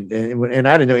I didn't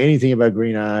know anything about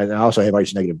green eyes. I also have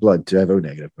Rh negative blood too. I have O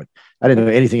negative, but I didn't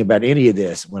know anything about any of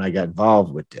this when I got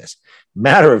involved with this.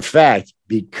 Matter of fact,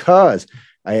 because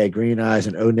I had green eyes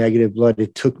and O negative blood,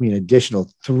 it took me an additional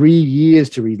 3 years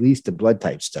to release the blood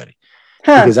type study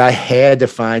because I had to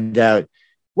find out.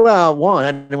 Well, one,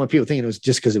 I didn't want people thinking it was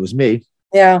just because it was me.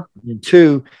 Yeah. And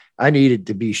two, I needed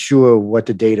to be sure what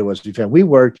the data was we found. We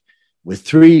worked with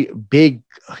 3 big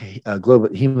global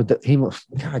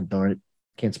God darn it,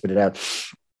 can't spit it out.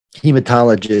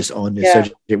 Hematologists on this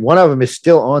surgery. One of them is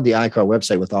still on the ICAR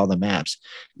website with all the maps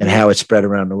and how it's spread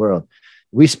around the world.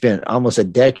 We spent almost a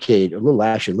decade, a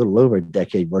little over a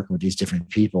decade working with these different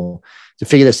people to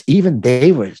figure this. Even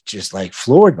they were just like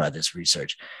floored by this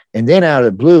research. And then out of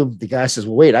the blue, the guy says,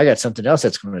 well, wait, I got something else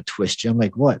that's going to twist you. I'm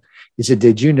like, what? He said,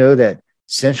 did you know that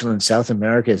Central and South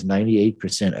America is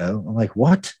 98% O? I'm like,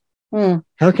 what?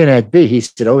 How can that be? He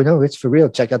said, oh, no, it's for real.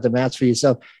 Check out the maps for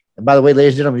yourself. And by the way,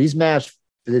 ladies and gentlemen, these maps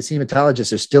for this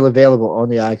hematologist are still available on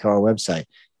the ICAR website.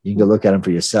 You can go look at them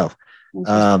for yourself.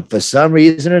 For some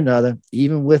reason or another,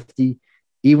 even with the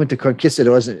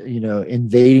conquistadors,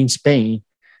 invading Spain,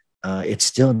 it's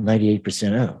still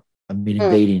 98% O. I mean,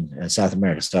 invading South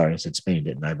America. Sorry, I said Spain,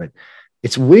 didn't I? But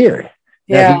it's weird.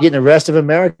 Now, if you get in the rest of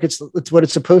America, it's what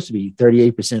it's supposed to be.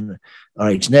 38%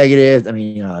 Rh negative. I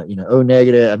mean, O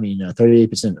negative. I mean,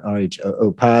 38% Rh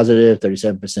O positive,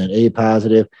 37% A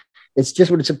positive. It's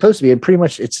just what it's supposed to be. And pretty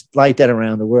much it's like that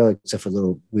around the world, except for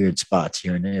little weird spots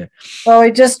here and there. Well,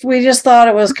 we just thought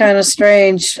it was kind of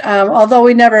strange. Although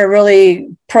we never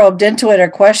really probed into it or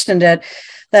questioned it,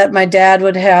 that my dad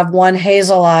would have one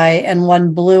hazel eye and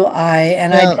one blue eye.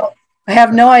 And I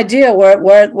have no idea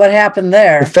what happened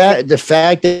there. The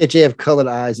fact that you have colored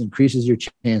eyes increases your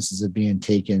chances of being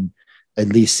taken at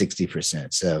least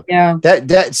 60%. So Yeah.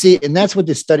 and that's what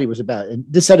this study was about. And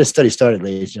this how the study started,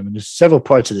 ladies and gentlemen. There's several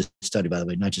parts of this study, by the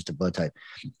way, not just the blood type.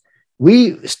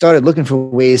 We started looking for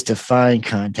ways to find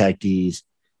contactees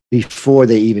before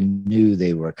they even knew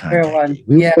they were contactees.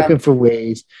 We were looking for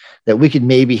ways that we could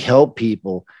maybe help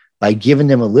people by giving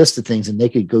them a list of things, and they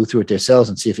could go through it themselves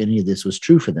and see if any of this was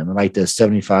true for them. Like the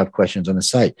 75 questions on the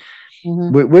site.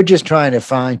 We're just trying to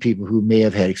find people who may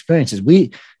have had experiences.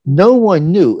 No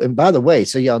one knew. And by the way,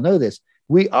 so y'all know this,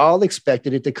 we all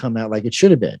expected it to come out like it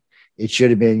should have been. It should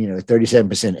have been,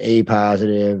 37% A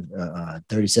positive,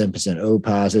 37% O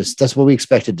positive. That's what we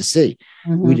expected to see.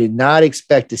 We did not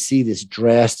expect to see this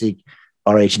drastic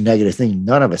Rh negative thing.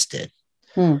 None of us did.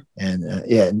 And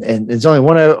there's only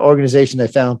one organization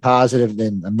that found positive.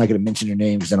 Then I'm not going to mention their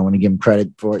name because I don't want to give them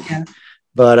credit for it. Yeah.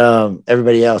 But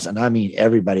everybody else, and I mean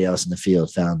everybody else in the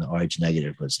field, found the Rh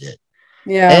negative was it.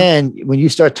 Yeah. And when you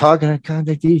start talking to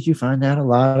contactees, you find out a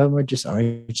lot of them are just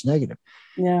Rh negative.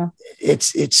 Yeah.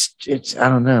 It's I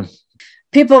don't know.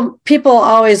 People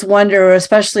always wonder,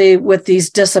 especially with these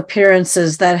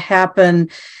disappearances that happen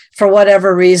for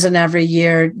whatever reason every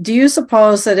year. Do you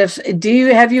suppose that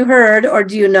have you heard or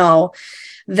do you know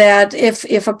that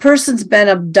if a person's been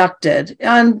abducted,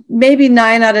 and maybe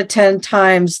 9 out of 10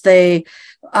 times they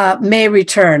may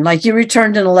return, like you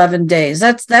returned in 11 days.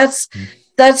 That's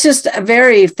just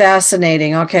very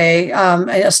fascinating. Okay.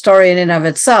 A story in and of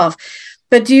itself.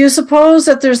 But do you suppose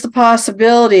that there's the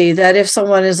possibility that if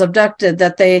someone is abducted,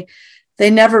 that they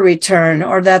never return,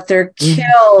 or that they're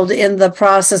killed in the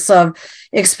process of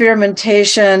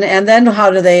experimentation, and then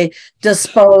how do they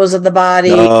dispose of the body?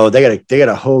 Oh, they got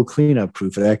a whole cleanup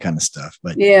crew for that kind of stuff.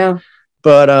 But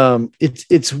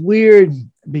it's weird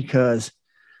because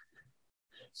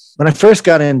when I first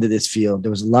got into this field,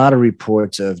 there was a lot of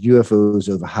reports of UFOs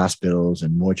over hospitals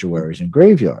and mortuaries and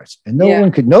graveyards, and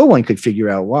no one could figure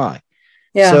out why.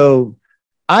 Yeah. So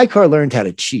ICAR learned how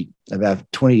to cheat about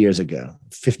 20 years ago,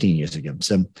 15 years ago.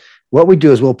 So what we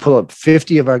do is we'll pull up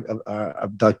 50 of our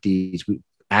abductees,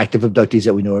 active abductees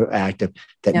that we know are active,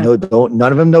 that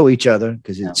none of them know each other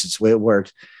because it's just the way it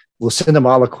works. We'll send them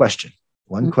all a question,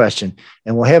 one question,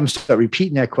 and we'll have them start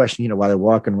repeating that question, while they're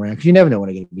walking around, because you never know when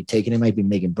they're going to be taken. They might be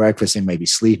making breakfast. They might be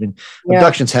sleeping. Yeah.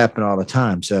 Abductions happen all the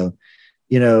time. So,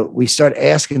 we start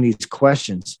asking these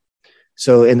questions.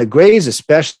 So in the Greys,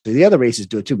 especially, the other races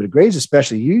do it too, but the Greys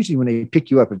especially, usually when they pick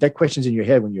you up, if that question's in your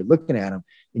head when you're looking at them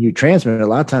and you transmit it, a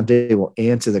lot of times they will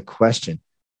answer the question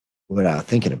without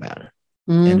thinking about it.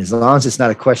 And as long as it's not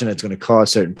a question that's going to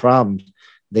cause certain problems,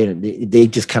 they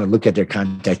just kind of look at their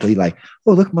contact like,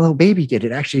 oh, look, my little baby did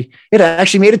it. It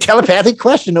actually made a telepathic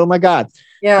question. Oh my God.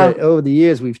 Yeah. But over the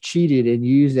years, we've cheated and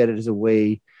used that as a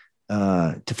way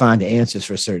to find the answers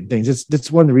for certain things.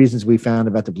 That's one of the reasons we found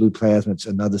about the blue plasmids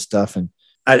and other stuff. And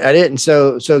I didn't.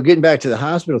 So getting back to the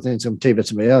hospital thing, so I'm telling you about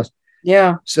somebody else.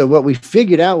 Yeah. So what we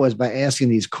figured out was by asking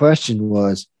these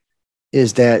questions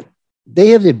is that they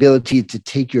have the ability to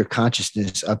take your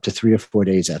consciousness up to 3 or 4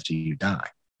 days after you die.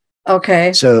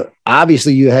 Okay. So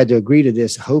obviously you had to agree to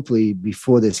this, hopefully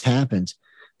before this happens,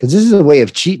 because this is a way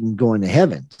of cheating going to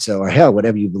heaven. So, or hell,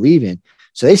 whatever you believe in.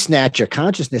 So they snatch your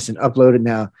consciousness and upload it.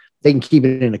 Now they can keep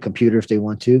it in a computer if they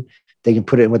want to. They can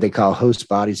put it in what they call host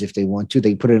bodies if they want to.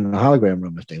 They can put it in a hologram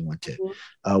room if they want to,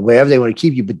 wherever they want to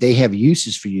keep you, but they have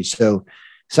uses for you. So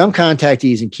some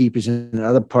contactees and keepers in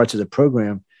other parts of the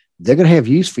program, they're going to have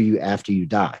use for you after you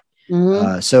die.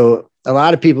 So a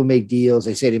lot of people make deals.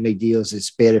 They say they make deals to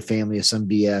spare their family or some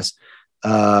BS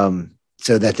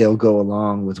so that they'll go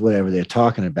along with whatever they're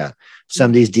talking about.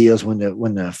 Some of these deals, when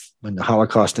the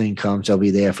Holocaust thing comes, they'll be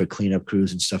there for cleanup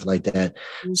crews and stuff like that.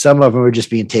 Some of them are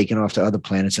just being taken off to other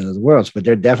planets and other worlds, but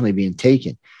they're definitely being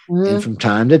taken. And from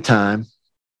time to time,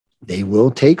 they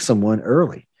will take someone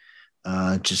early,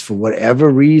 just for whatever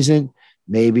reason.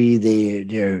 Maybe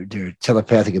their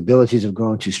telepathic abilities have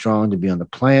grown too strong to be on the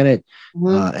planet,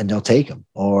 and they'll take them.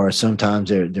 Or sometimes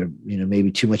they're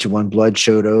maybe too much of one blood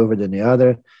showed over than the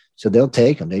other, so they'll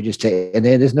take them. They just take, and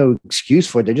then there's no excuse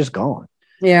for it. They're just gone.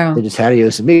 Yeah, they're just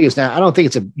adios amigos. Now I don't think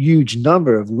it's a huge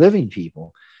number of living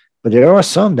people, but there are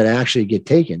some that actually get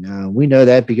taken. We know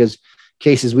that because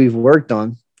cases we've worked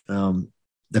on,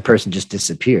 the person just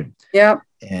disappeared. Yeah,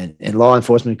 and law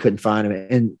enforcement couldn't find him.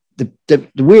 And the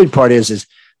weird part is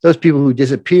those people who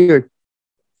disappeared,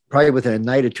 probably within a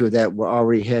night or two of that, were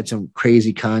already had some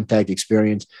crazy contact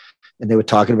experience, and they were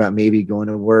talking about maybe going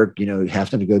to work,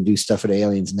 having to go do stuff with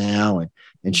aliens now,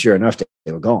 and sure enough,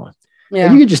 they were gone. Yeah,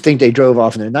 and you could just think they drove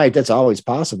off in the night. That's always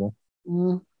possible,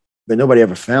 but nobody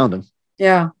ever found them.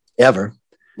 Yeah, ever.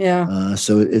 Yeah.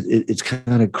 So it's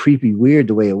kind of creepy, weird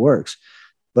the way it works,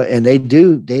 and they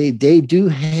do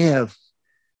have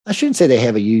I shouldn't say they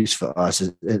have a use for us,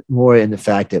 more in the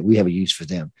fact that we have a use for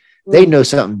them. They know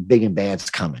something big and bad's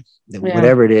coming.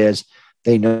 Whatever it is,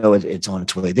 they know it's on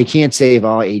its way. They can't save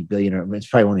all 8 billion, or it's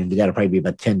probably won't even be that. It'll probably be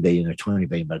about 10 billion or 20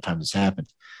 billion by the time this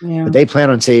happens. Yeah. But they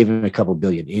plan on saving a couple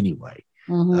billion anyway.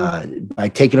 By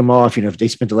taking them off, if they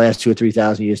spent the last 2,000 or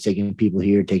 3,000 years taking people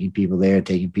here, taking people there,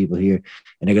 taking people here,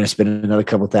 and they're going to spend another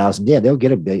couple thousand, they'll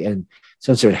get $1 billion. And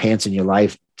since they're enhancing your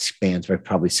life spans by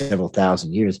probably several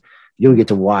thousand years, you'll get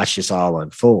to watch this all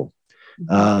unfold.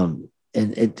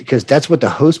 Because that's what the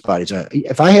host bodies are.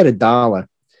 If I had $1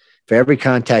 for every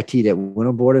contactee that went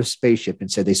on board a spaceship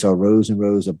and said they saw rows and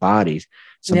rows of bodies,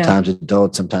 sometimes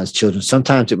adults, sometimes children,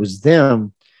 sometimes it was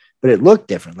them, but it looked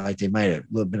different. Like they might have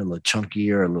been a little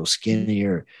chunkier, a little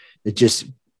skinnier. It just,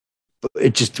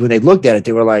 when they looked at it,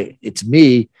 they were like, it's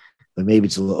me, but maybe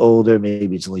it's a little older,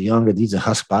 maybe it's a little younger. These are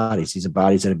husk bodies. These are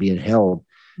bodies that are being held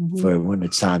for when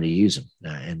it's time to use them.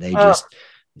 And they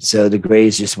so the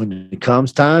Greys just, when it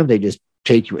comes time, they just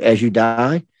take you as you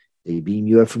die. They beam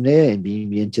you up from there and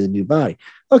beam you into the new body.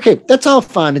 Okay, that's all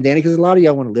fine and dandy, because a lot of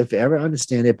y'all want to live forever. I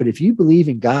understand that. But if you believe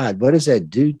in God, what does that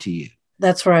do to you?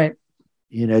 That's right.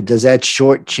 Does that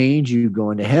shortchange you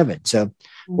going to heaven? So,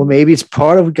 well, maybe it's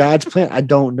part of God's plan. I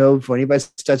don't know. Before anybody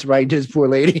starts writing to this poor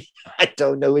lady, I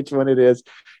don't know which one it is.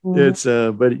 It's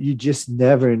but you just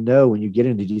never know when you get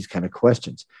into these kind of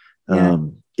questions.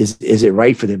 Is it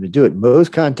right for them to do it?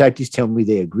 Most contactees tell me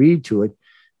they agreed to it,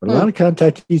 but a lot of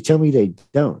contactees tell me they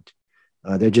don't.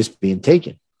 They're just being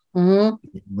taken. When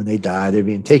they die, they're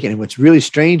being taken. And what's really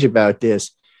strange about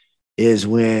this is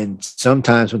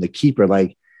sometimes when the keeper,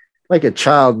 like a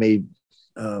child may,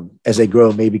 as they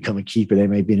grow, may become a keeper. They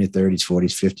may be in their 30s,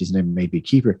 40s, 50s, and they may be a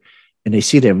keeper. And they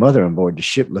see their mother on board the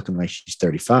ship looking like she's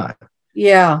 35.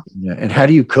 Yeah. And how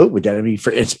do you cope with that? I mean,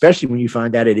 especially when you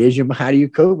find out it is your mom, how do you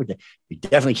cope with that? You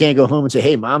definitely can't go home and say,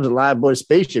 hey, mom's alive aboard a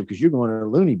spaceship, because you're going to a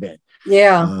loony bin.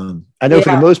 Yeah. I know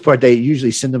for the most part, they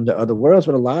usually send them to other worlds,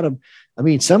 but a lot of them, I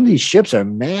mean, some of these ships are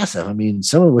massive. I mean,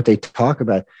 some of what they talk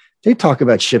about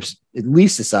ships at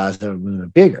least the size of them,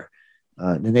 bigger.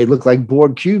 And they look like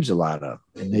board cubes, a lot of them.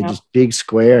 And they're just big,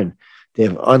 square, and they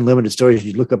have unlimited storage.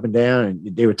 You look up and down,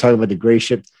 and they were talking about the Grey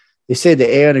ship. They say the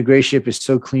air on a Grey ship is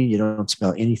so clean, you don't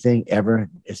smell anything ever.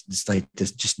 It's just like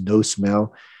there's just no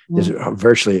smell. There's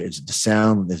the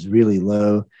sound is really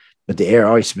low, but the air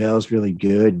always smells really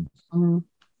good. And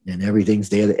everything's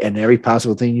there, and every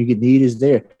possible thing you could need is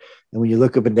there. And when you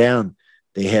look up and down,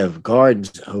 they have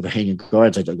gardens, overhanging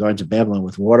gardens, like the Gardens of Babylon,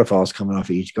 with waterfalls coming off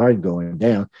of each garden going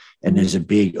down. And there's a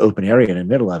big open area in the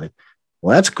middle of it.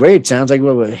 Well, that's great. Sounds like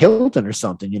a Hilton or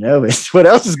something, what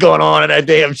else is going on in that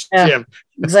damn ship?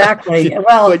 Exactly.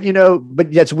 Well,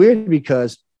 but that's weird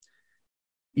because,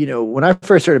 when I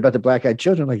first heard about the black-eyed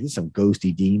children, like, this is some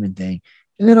ghosty demon thing.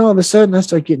 And then all of a sudden I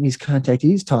start getting these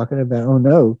contactees talking about, oh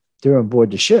no, they're on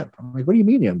board the ship. I'm like, what do you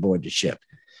mean they're on board the ship?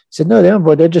 I said, no, they're on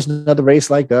board. They're just another race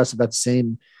like us, about the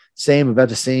same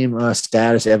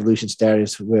status, evolution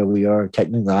status, where we are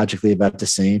technologically about the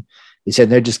same. He said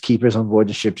they're just keepers on board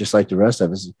the ship, just like the rest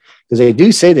of us. Because they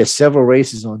do say there's several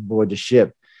races on board the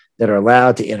ship that are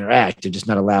allowed to interact. They're just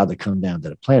not allowed to come down to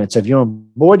the planet. So if you're on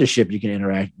board the ship, you can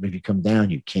interact. But if you come down,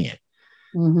 you can't.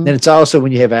 Then it's also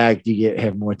when you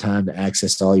have more time to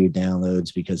access all your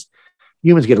downloads, because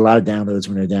humans get a lot of downloads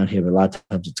when they're down here, but a lot of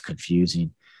times it's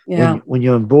confusing. Yeah. When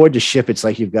you're on board the ship, it's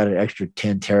like you've got an extra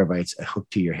 10 terabytes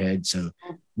hooked to your head. So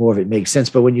more of it makes sense.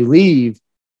 But when you leave,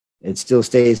 it still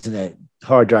stays in that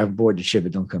hard drive aboard the ship.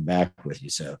 It don't come back with you.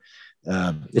 So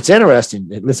it's interesting.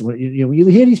 Listen, when you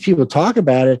hear these people talk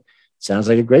about it, it sounds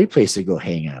like a great place to go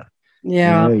hang out.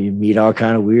 Yeah. You meet all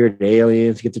kind of weird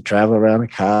aliens, get to travel around the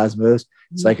cosmos.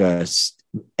 It's like a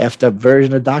effed up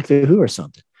version of Doctor Who or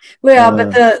something. Well,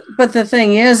 but the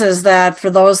thing is that for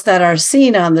those that are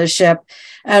seen on the ship,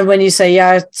 and when you say, yeah,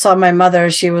 I saw my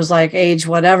mother, she was like age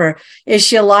whatever, is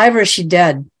she alive or is she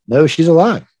dead? No, she's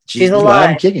alive. She's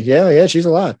alive. And kicking. Yeah, she's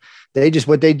alive.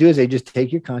 What they do is they just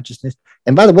take your consciousness.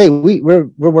 And by the way, we're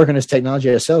working this technology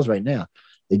ourselves right now.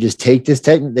 They just take this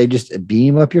they just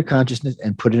beam up your consciousness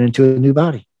and put it into a new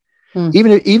body.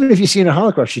 Even if you see in a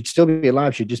holograph, she'd still be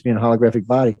alive. She'd just be in a holographic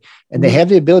body. And they have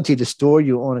the ability to store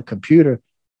you on a computer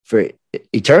for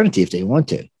eternity if they want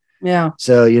to. Yeah.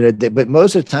 So, but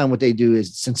most of the time what they do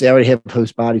is, since they already have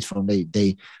host bodies from them,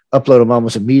 they upload them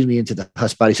almost immediately into the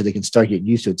host body so they can start getting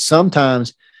used to it.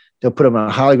 Sometimes they'll put them on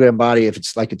a hologram body if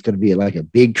it's going to be like a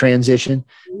big transition.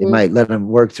 They might let them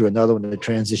work through another one to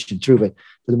transition through. But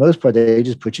for the most part, they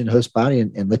just put you in the host body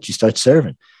and let you start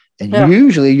serving. And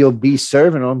usually you'll be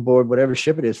serving on board whatever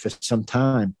ship it is for some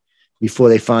time before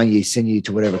they send you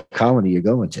to whatever colony you're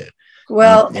going to.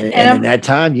 Well, and in that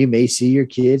time, you may see your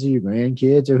kids or your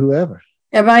grandkids or whoever.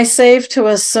 Am I safe to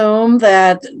assume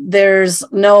that there's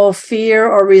no fear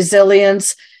or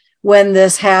resilience when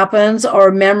this happens,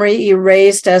 or memory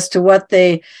erased as to what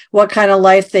kind of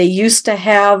life they used to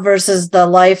have versus the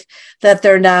life that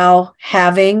they're now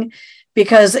having?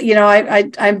 Because,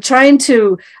 I'm trying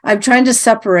to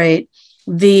separate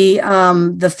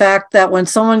the fact that when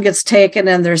someone gets taken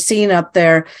and they're seen up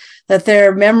there, that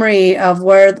their memory of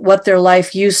what their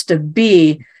life used to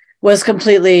be was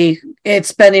completely,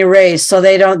 it's been erased. So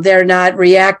they're not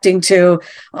reacting to,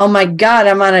 oh my God,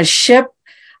 I'm on a ship.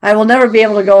 I will never be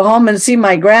able to go home and see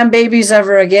my grandbabies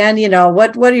ever again.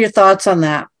 What are your thoughts on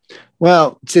that?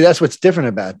 Well, see, that's what's different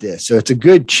about this. So it's a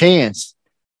good chance,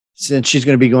 since she's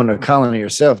going to be going to a colony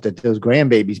herself, that those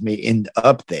grandbabies may end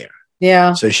up there.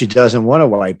 Yeah. So she doesn't want to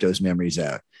wipe those memories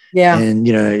out. Yeah.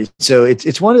 And, so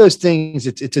it's one of those things.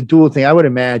 It's a dual thing. I would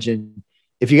imagine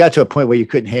if you got to a point where you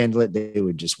couldn't handle it, they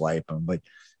would just wipe them. But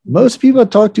most people I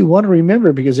talk to want to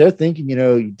remember, because they're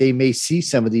thinking, they may see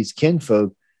some of these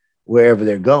kinfolk wherever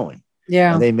they're going.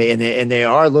 Yeah. And they may, and they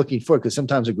are looking for it, because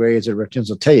sometimes the grays or reptilians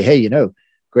will tell you, hey,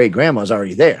 great grandma's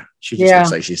already there. She just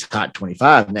looks like she's hot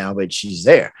 25 now, but she's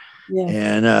there. Yeah.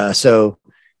 And so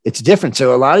it's different.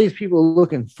 So a lot of these people are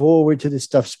looking forward to this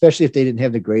stuff, especially if they didn't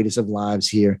have the greatest of lives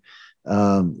here.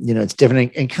 It's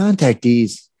different. And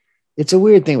contactees, it's a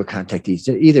weird thing with contactees.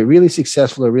 They're either really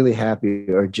successful or really happy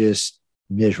or just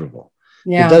miserable.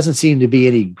 Yeah. It doesn't seem to be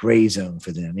any gray zone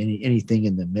for them, anything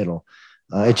in the middle.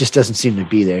 It just doesn't seem to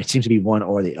be there. It seems to be one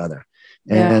or the other.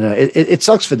 And it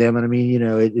sucks for them. And I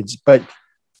mean, but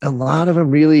a lot of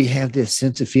them really have this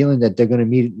sense of feeling that they're going to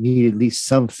need at least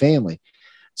some family.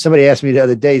 Somebody asked me the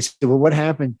other day, said, well, what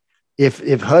happened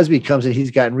if husband comes and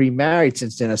he's gotten remarried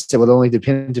since then? I said, well, it only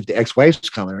depends if the ex-wife's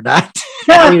coming or not.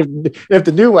 If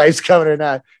the new wife's coming or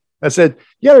not. I said,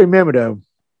 you got to remember though,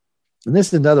 and this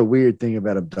is another weird thing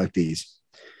about abductees.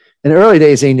 In the early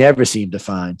days, they never seemed to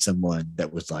find someone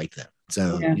that was like them.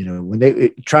 So, when they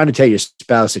trying to tell your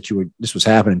spouse that this was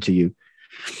happening to you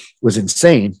was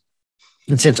insane.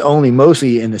 And since only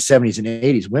mostly in the 70s and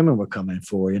 80s, women were coming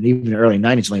forward, and even in the early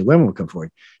 90s, only women would come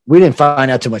forward. We didn't find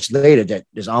out too much later that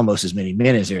there's almost as many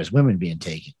men as there is women being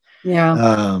taken.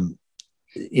 Yeah.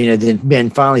 Then men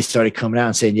finally started coming out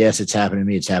and saying, yes, it's happening to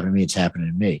me. It's happening to me. It's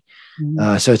happening to me.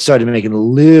 Mm-hmm. So it started making a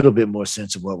little bit more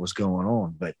sense of what was going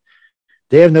on, but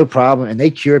they have no problem. And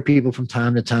they cure people from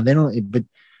time to time. They don't, but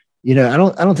I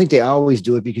don't think they always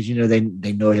do it because, they know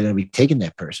they're going to be taking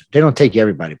that person. They don't take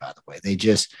everybody, by the way.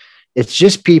 It's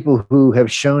just people who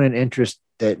have shown an interest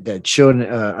that shown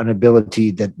an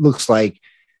ability that looks like,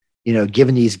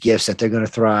 given these gifts, that they're going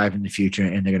to thrive in the future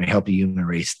and they're going to help the human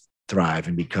race thrive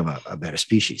and become a better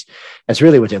species. That's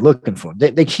really what they're looking for.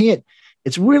 They can't,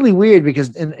 it's really weird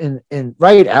because in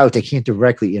right out, they can't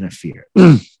directly interfere,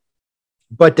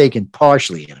 but they can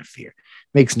partially interfere.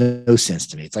 Makes no sense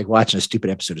to me. It's like watching a stupid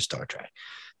episode of Star Trek.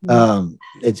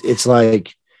 It's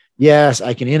like, yes,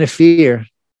 I can interfere,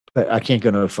 but I can't go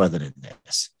no further than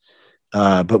this.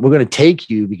 But we're going to take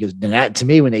you, because then that, to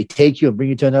me, when they take you and bring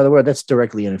you to another world, that's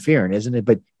directly interfering, isn't it?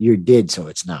 But you're dead, so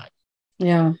it's not.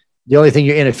 Yeah. The only thing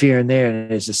you're interfering there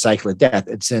is the cycle of death.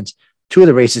 And since two of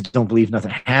the races don't believe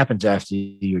nothing happens after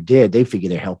you're dead, they figure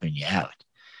they're helping you out.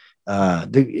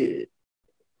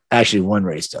 Actually, one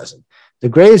race doesn't. The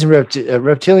Greys and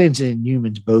reptilians and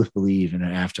humans both believe in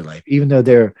an afterlife, even though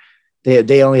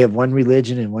they only have one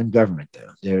religion and one government,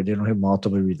 though. They don't have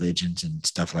multiple religions and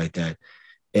stuff like that.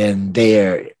 And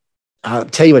I'll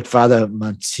tell you what Father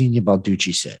Monsignor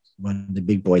Balducci said, one of the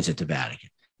big boys at the Vatican.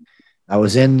 I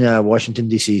was in Washington,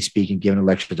 D.C. speaking, giving a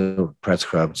lecture to the press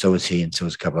club. So was he, and so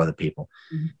was a couple other people.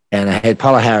 Mm-hmm. And I had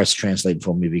Paula Harris translate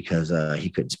for me because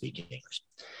he couldn't speak English.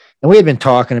 And we had been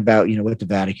talking about, what the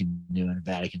Vatican knew, and the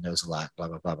Vatican knows a lot, blah,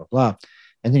 blah, blah, blah, blah.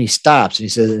 And then he stops and he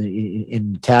says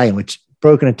in Italian, which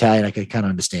broken Italian, I could kind of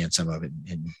understand some of it.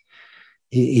 And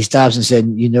he stops and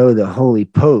said, the Holy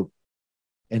Pope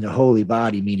and the Holy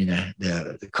Body, meaning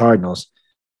the cardinals,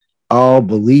 all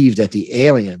believe that the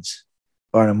aliens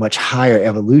are in a much higher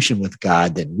evolution with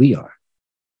God than we are.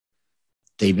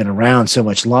 They've been around so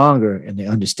much longer and they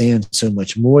understand so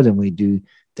much more than we do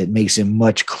that makes them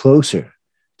much closer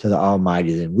to the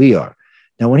Almighty than we are.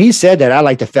 Now, when he said that, I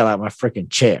like to fell out my freaking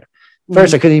chair.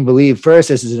 First, I couldn't even believe. First,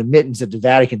 this is an admittance that the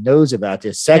Vatican knows about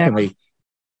this. Secondly,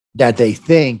 that they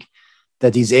think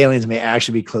that these aliens may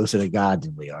actually be closer to God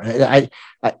than we are. I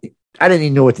didn't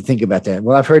even know what to think about that.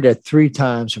 Well, I've heard that 3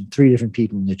 times from 3 different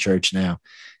people in the church now.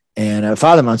 And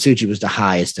Father Monsucci was the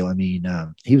highest, though. I mean,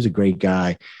 he was a great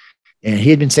guy. And he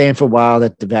had been saying for a while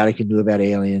that the Vatican knew about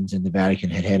aliens, and the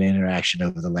Vatican had had interaction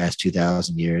over the last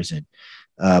 2,000 years. And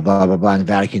blah, blah, blah. And the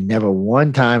Vatican never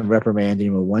one time reprimanded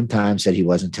him or one time said he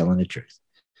wasn't telling the truth.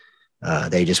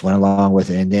 They just went along with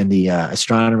it. And then the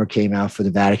astronomer came out for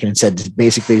the Vatican and said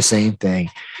basically the same thing.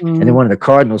 And then one of the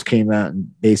cardinals came out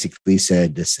and basically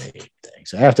said the same thing.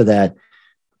 So after that,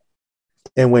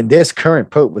 and when this current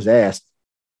Pope was asked,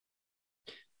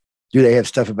 do they have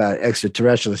stuff about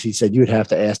extraterrestrials? He said, you would have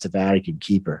to ask the Vatican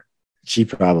keeper. She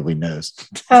probably knows.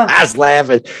 I was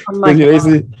laughing. Oh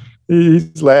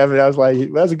he's laughing. I was like,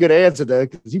 well, that's a good answer, though,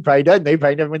 because he probably doesn't. They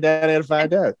probably never went down there to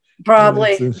find out.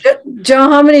 Probably. Joe,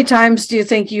 how many times do you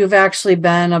think you've actually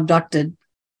been abducted?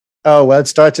 Oh, well, it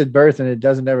starts at birth and it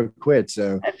doesn't ever quit.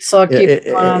 So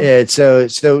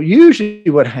so usually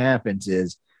what happens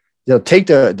is they'll take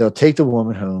the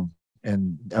woman home,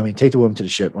 and take the woman to the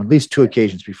ship on at least 2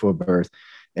 occasions before birth,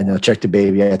 and they'll check the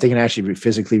baby out. They can actually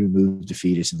physically remove the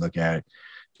fetus and look at it.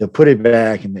 They'll put it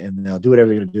back, and they'll do whatever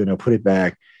they're going to do, and they'll put it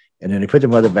back, and then they put the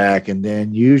mother back, and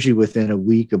then usually within a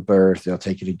week of birth, they'll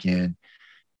take it again.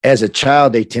 As a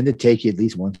child, they tend to take you at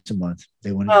least once a month.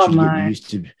 They want you to get used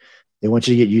to. They want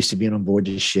you to get used to being on board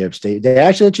the ships. They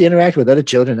actually let you interact with other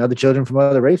children from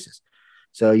other races.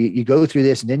 So you go through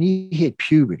this, and then you hit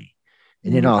puberty,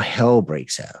 and then all hell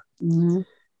breaks out. Mm-hmm.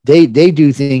 They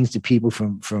do things to people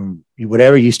from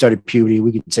whatever you started puberty,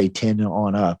 we could say 10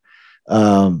 on up,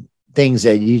 things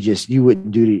that you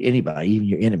wouldn't do to anybody, even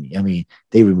your enemy. I mean,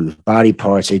 they remove body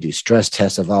parts, they do stress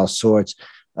tests of all sorts.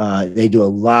 They do a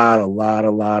lot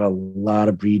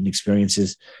of breeding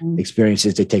experiences.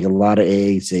 They take a lot of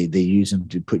eggs. They use them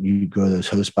to grow those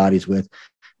host bodies with.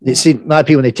 They see a lot of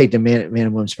people when they take the man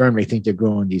and woman sperm, they think they're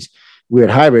growing these weird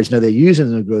hybrids. No, they're using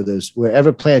them to grow those.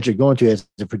 Wherever plant you're going to has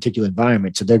a particular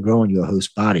environment, so they're growing you a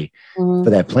host body for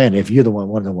that plant. If you're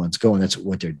one of the ones going, that's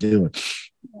what they're doing.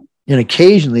 And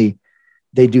occasionally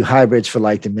they do hybrids for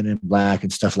like the Men in Black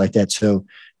and stuff like that. So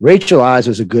Rachel Eyes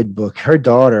was a good book. Her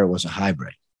daughter was a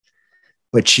hybrid,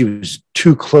 but she was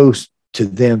too close to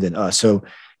them than us. So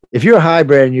if you're a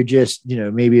hybrid and you're just,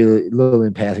 maybe a little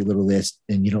empathic, a little this,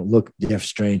 and you don't look deaf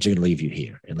strange, they're going to leave you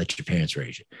here and let your parents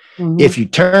raise you. Mm-hmm. If you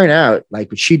turn out like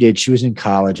what she did, she was in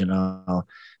college and all,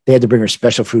 they had to bring her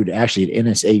special food. Actually, at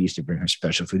NSA used to bring her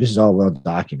special food. This is all well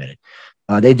documented.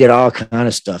 They did all kind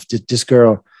of stuff. This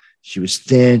girl, she was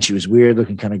thin. She was weird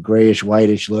looking, kind of grayish,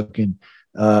 whitish looking.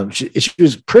 She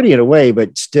was pretty in a way,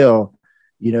 but still,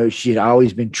 she had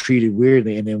always been treated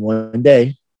weirdly. And then one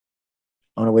day,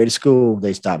 on her way to school,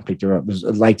 they stopped and picked her up. It was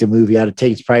like the movie Out of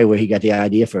Take. It's probably where he got the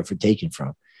idea for Taken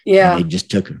from. Yeah. And they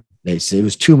just took her. They said it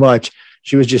was too much.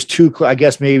 She was just too, I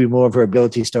guess maybe more of her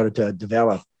abilities started to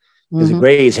develop. Because the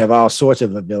Greys have all sorts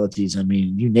of abilities. I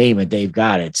mean, you name it, they've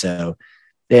got it. So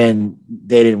then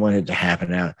they didn't want it to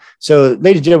happen out. So,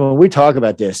 ladies and gentlemen, when we talk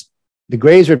about this, the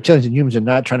Greys, reptilians, and humans are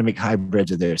not trying to make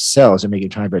hybrids of their cells. They're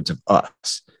making hybrids of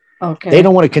us. Okay. They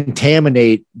don't want to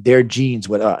contaminate their genes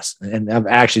with us. And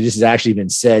this has actually been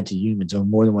said to humans on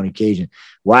more than one occasion.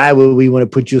 Why would we want to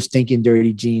put your stinking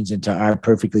dirty genes into our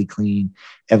perfectly clean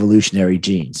evolutionary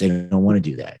genes? They don't want to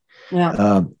do that.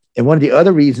 Yeah. And one of the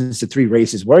other reasons the 3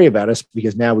 races worry about us,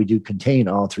 because now we do contain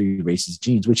all 3 races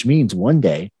genes, which means one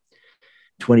day,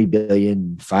 20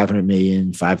 billion, 500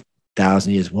 million,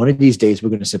 5,000 years, one of these days we're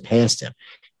going to surpass them.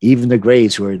 Even the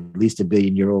Greys, who are at least a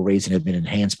billion-year-old race and have been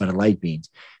enhanced by the light beams,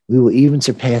 we will even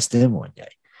surpass them one day.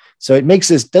 So it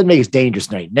doesn't make us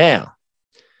dangerous right now,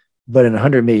 but in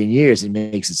 100 million years, it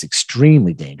makes us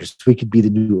extremely dangerous. We could be the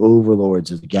new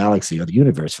overlords of the galaxy or the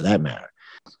universe for that matter.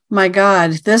 My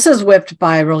God, this has whipped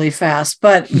by really fast,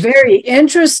 but very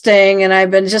interesting. And I've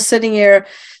been just sitting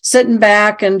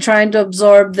back and trying to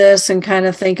absorb this and kind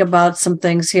of think about some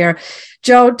things here.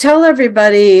 Joe, tell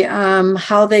everybody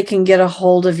how they can get a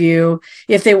hold of you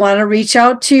if they want to reach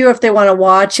out to you, if they want to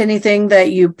watch anything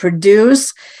that you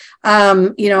produce.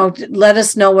 Let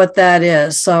us know what that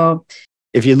is. So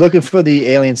if you're looking for the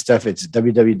alien stuff, it's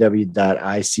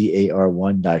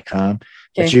www.icar1.com.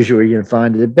 That's usually where you're going to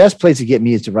find it. The best place to get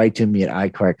me is to write to me at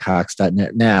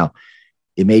icarcox.net. Now,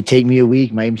 it may take me a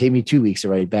week, might even take me 2 weeks to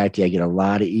write back to you. I get a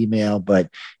lot of email, but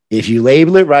if you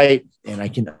label it right and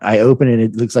I open it,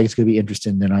 it looks like it's going to be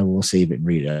interesting, then I will save it and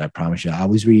read it. I promise you. I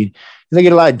always read, because I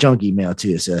get a lot of junk email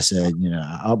too. So I said,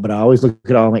 but I always look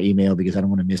at all my email because I don't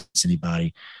want to miss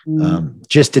anybody.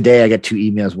 Just today, I got 2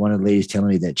 emails. One of the ladies telling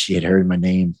me that she had heard my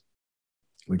name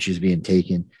when she was being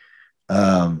taken.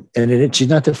 And she's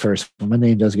not the first one. My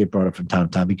name does get brought up from time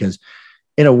to time because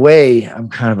in a way, I'm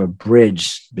kind of a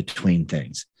bridge between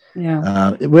things.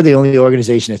 Yeah. We're the only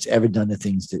organization that's ever done the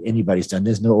things that anybody's done.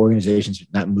 There's no organizations,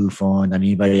 not MUFON, not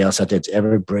anybody else out there that's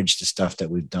ever bridged the stuff that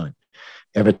we've done.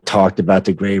 ever talked about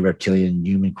the gray reptilian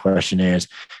human questionnaires,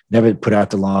 never put out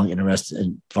the long,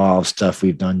 involved stuff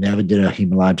we've done, never did a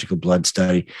hematological blood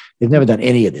study. They've never done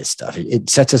any of this stuff. It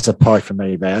sets us apart from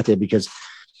anybody out there because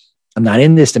I'm not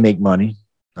in this to make money.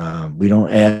 We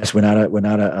don't ask. We're not a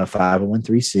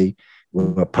 501(c)(3).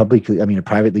 We're a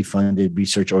privately funded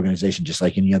research organization, just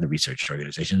like any other research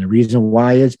organization. And the reason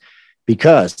why is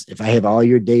because if I have all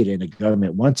your data and the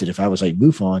government wants it, if I was like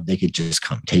MUFON, they could just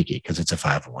come take it because it's a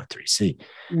 501(c)(3).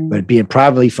 But being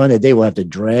privately funded, they will have to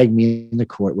drag me in the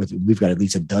court with. We've got at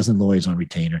least a dozen lawyers on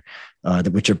retainer,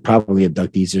 which are probably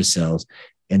abductees themselves.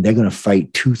 And they're going to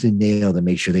fight tooth and nail to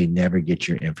make sure they never get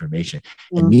your information.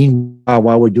 And meanwhile,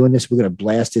 while we're doing this, we're going to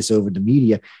blast this over the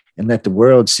media and let the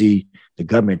world see the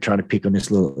government trying to pick on this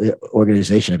little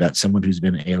organization about someone who's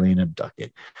been alien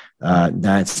abducted.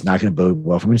 That's not going to bode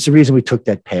well for me. It's the reason we took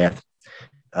that path.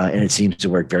 And it seems to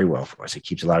work very well for us. It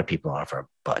keeps a lot of people off our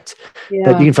butts.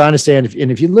 Yeah. But you can find us there. And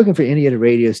if you're looking for any of the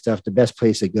radio stuff, the best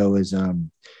place to go is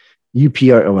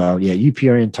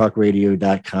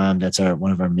uprntalkradio.com. That's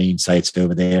one of our main sites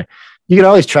over there. You can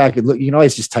always track it. Look, you can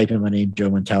always just type in my name, Joe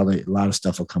Montaldo. A lot of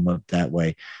stuff will come up that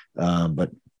way.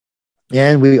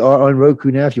 And we are on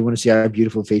Roku now. If you want to see our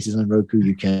beautiful faces on Roku,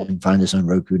 you can find us on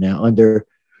Roku now under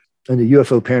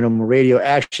UFO Paranormal Radio.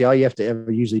 Actually, all you have to ever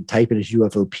usually type in is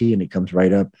UFOP and it comes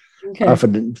right up. Okay. For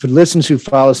the listeners who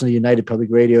follow us on the United Public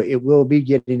Radio, it will be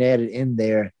getting added in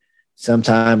there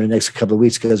sometime in the next couple of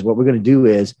weeks because what we're going to do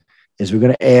is we're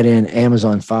going to add in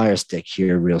Amazon Fire Stick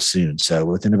here real soon. So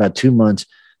within about 2 months,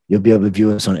 you'll be able to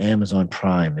view us on Amazon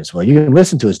Prime as well. You can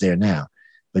listen to us there now,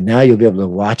 but now you'll be able to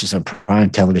watch us on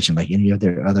Prime Television, like any of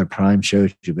their other Prime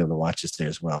shows. You'll be able to watch us there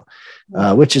as well,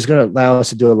 which is going to allow us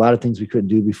to do a lot of things we couldn't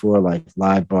do before, like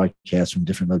live broadcasts from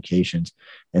different locations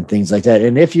and things like that.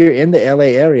 And if you're in the LA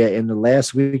area in the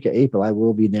last week of April, I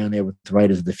will be down there with the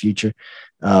Writers of the Future,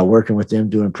 working with them,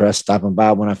 doing press, stopping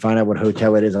by. When I find out what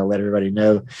hotel it is, I'll let everybody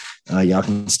know. Y'all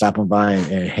can stop on by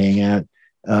and hang out.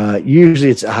 Usually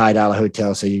it's a high dollar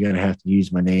hotel, so you're going to have to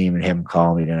use my name and have them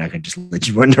call me, then I can just let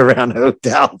you wander around the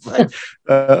hotel. But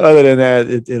other than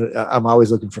that, I'm always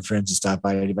looking for friends to stop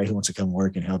by. Anybody who wants to come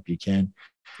work and help, you can.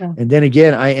 Yeah. And then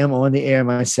again, I am on the air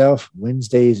myself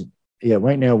Wednesdays. Yeah,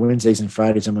 right now, Wednesdays and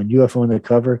Fridays, I'm on UFO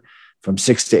Undercover from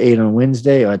 6 to 8 on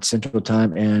Wednesday at Central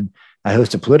Time. And I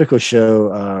host a political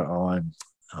show on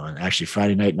actually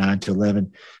Friday night, 9 to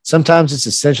 11. Sometimes it's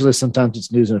essentialist, sometimes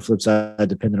it's news on the flip side,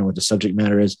 depending on what the subject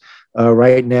matter is.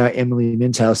 Right now, Emily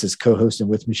Minshouse is co-hosting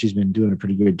with me. She's been doing a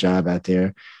pretty good job out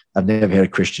there. I've never had a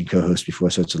Christian co-host before,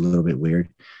 so it's a little bit weird.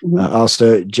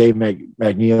 Also, Jay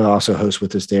McNeil also hosts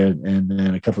with us there, and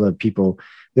then a couple of people.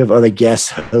 We have other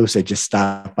guest hosts that just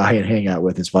stop by and hang out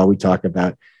with us while we talk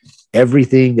about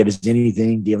everything that is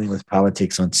anything dealing with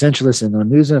politics on Centralist and on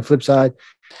News on the Flip Side.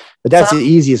 But that's the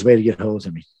easiest way to get hold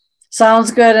of me.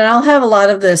 Sounds good. And I'll have a lot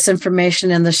of this information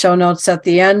in the show notes at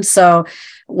the end. So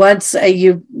once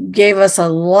you gave us a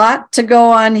lot to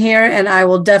go on here, and I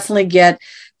will definitely get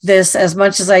this as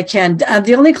much as I can.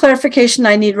 The only clarification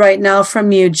I need right now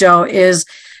from you, Joe, is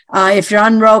if you're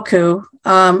on Roku,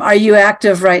 are you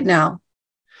active right now?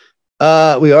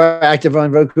 We are active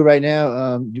on Roku right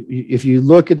now. If you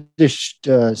look at the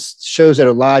shows that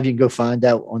are live, you can go find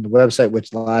out on the website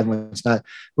what's live and what's not.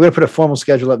 We're going to put a formal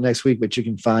schedule up next week, but you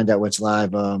can find out what's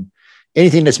live.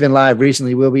 Anything that's been live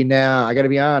recently will be now. I got to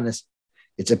be honest.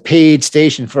 It's a paid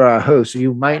station for our hosts. So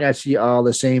you might not see all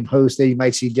the same hosts there. You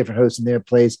might see different hosts in their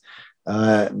place.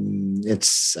 I think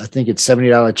it's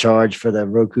 $70 charge for the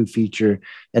Roku feature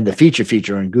and the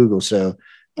feature on Google. So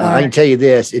I can tell you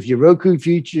this, if you Roku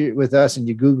feature with us and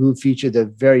you Google feature, the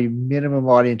very minimum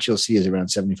audience you'll see is around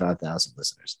 75,000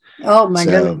 listeners. Oh my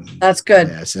goodness. That's good.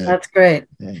 Yeah, so, that's great.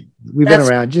 We've been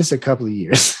around just a couple of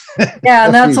years. Yeah,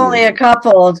 and that's only a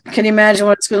couple. Can you imagine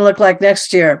what it's going to look like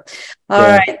next year? All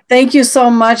right. Thank you so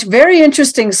much. Very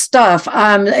interesting stuff.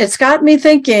 It's got me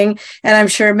thinking, and I'm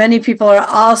sure many people are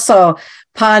also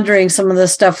pondering some of the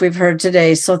stuff we've heard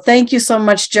today. So thank you so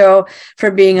much, Joe,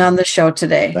 for being on the show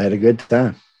today. I had a good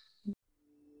time.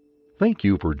 Thank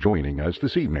you for joining us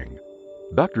this evening.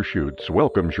 Dr. Schutz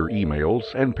welcomes your emails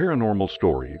and paranormal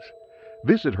stories.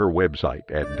 Visit her website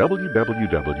at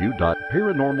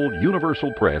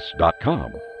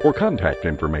www.paranormaluniversalpress.com for contact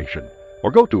information,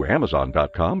 or go to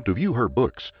Amazon.com to view her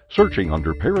books, searching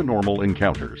under Paranormal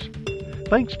Encounters.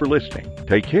 Thanks for listening.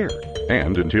 Take care.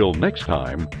 And until next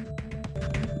time,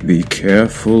 be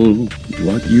careful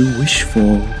what you wish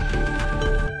for.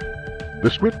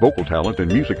 The script, vocal talent,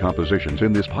 and music compositions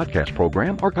in this podcast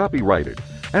program are copyrighted.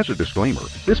 As a disclaimer,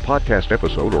 this podcast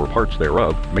episode or parts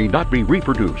thereof may not be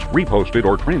reproduced, reposted,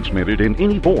 or transmitted in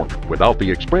any form without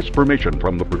the express permission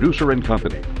from the producer and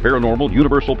company, Paranormal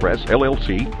Universal Press,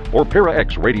 LLC, or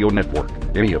ParaX Radio Network.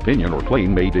 Any opinion or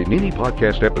claim made in any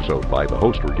podcast episode by the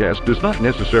host or guest does not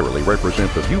necessarily represent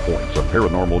the viewpoints of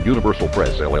Paranormal Universal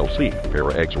Press, LLC,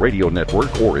 ParaX Radio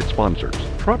Network, or its sponsors.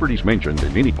 Properties mentioned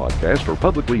in any podcast are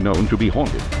publicly known to be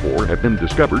haunted or have been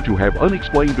discovered to have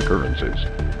unexplained occurrences.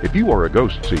 If you are a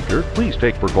ghost seeker, please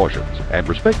take precautions and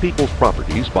respect people's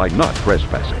properties by not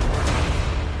trespassing.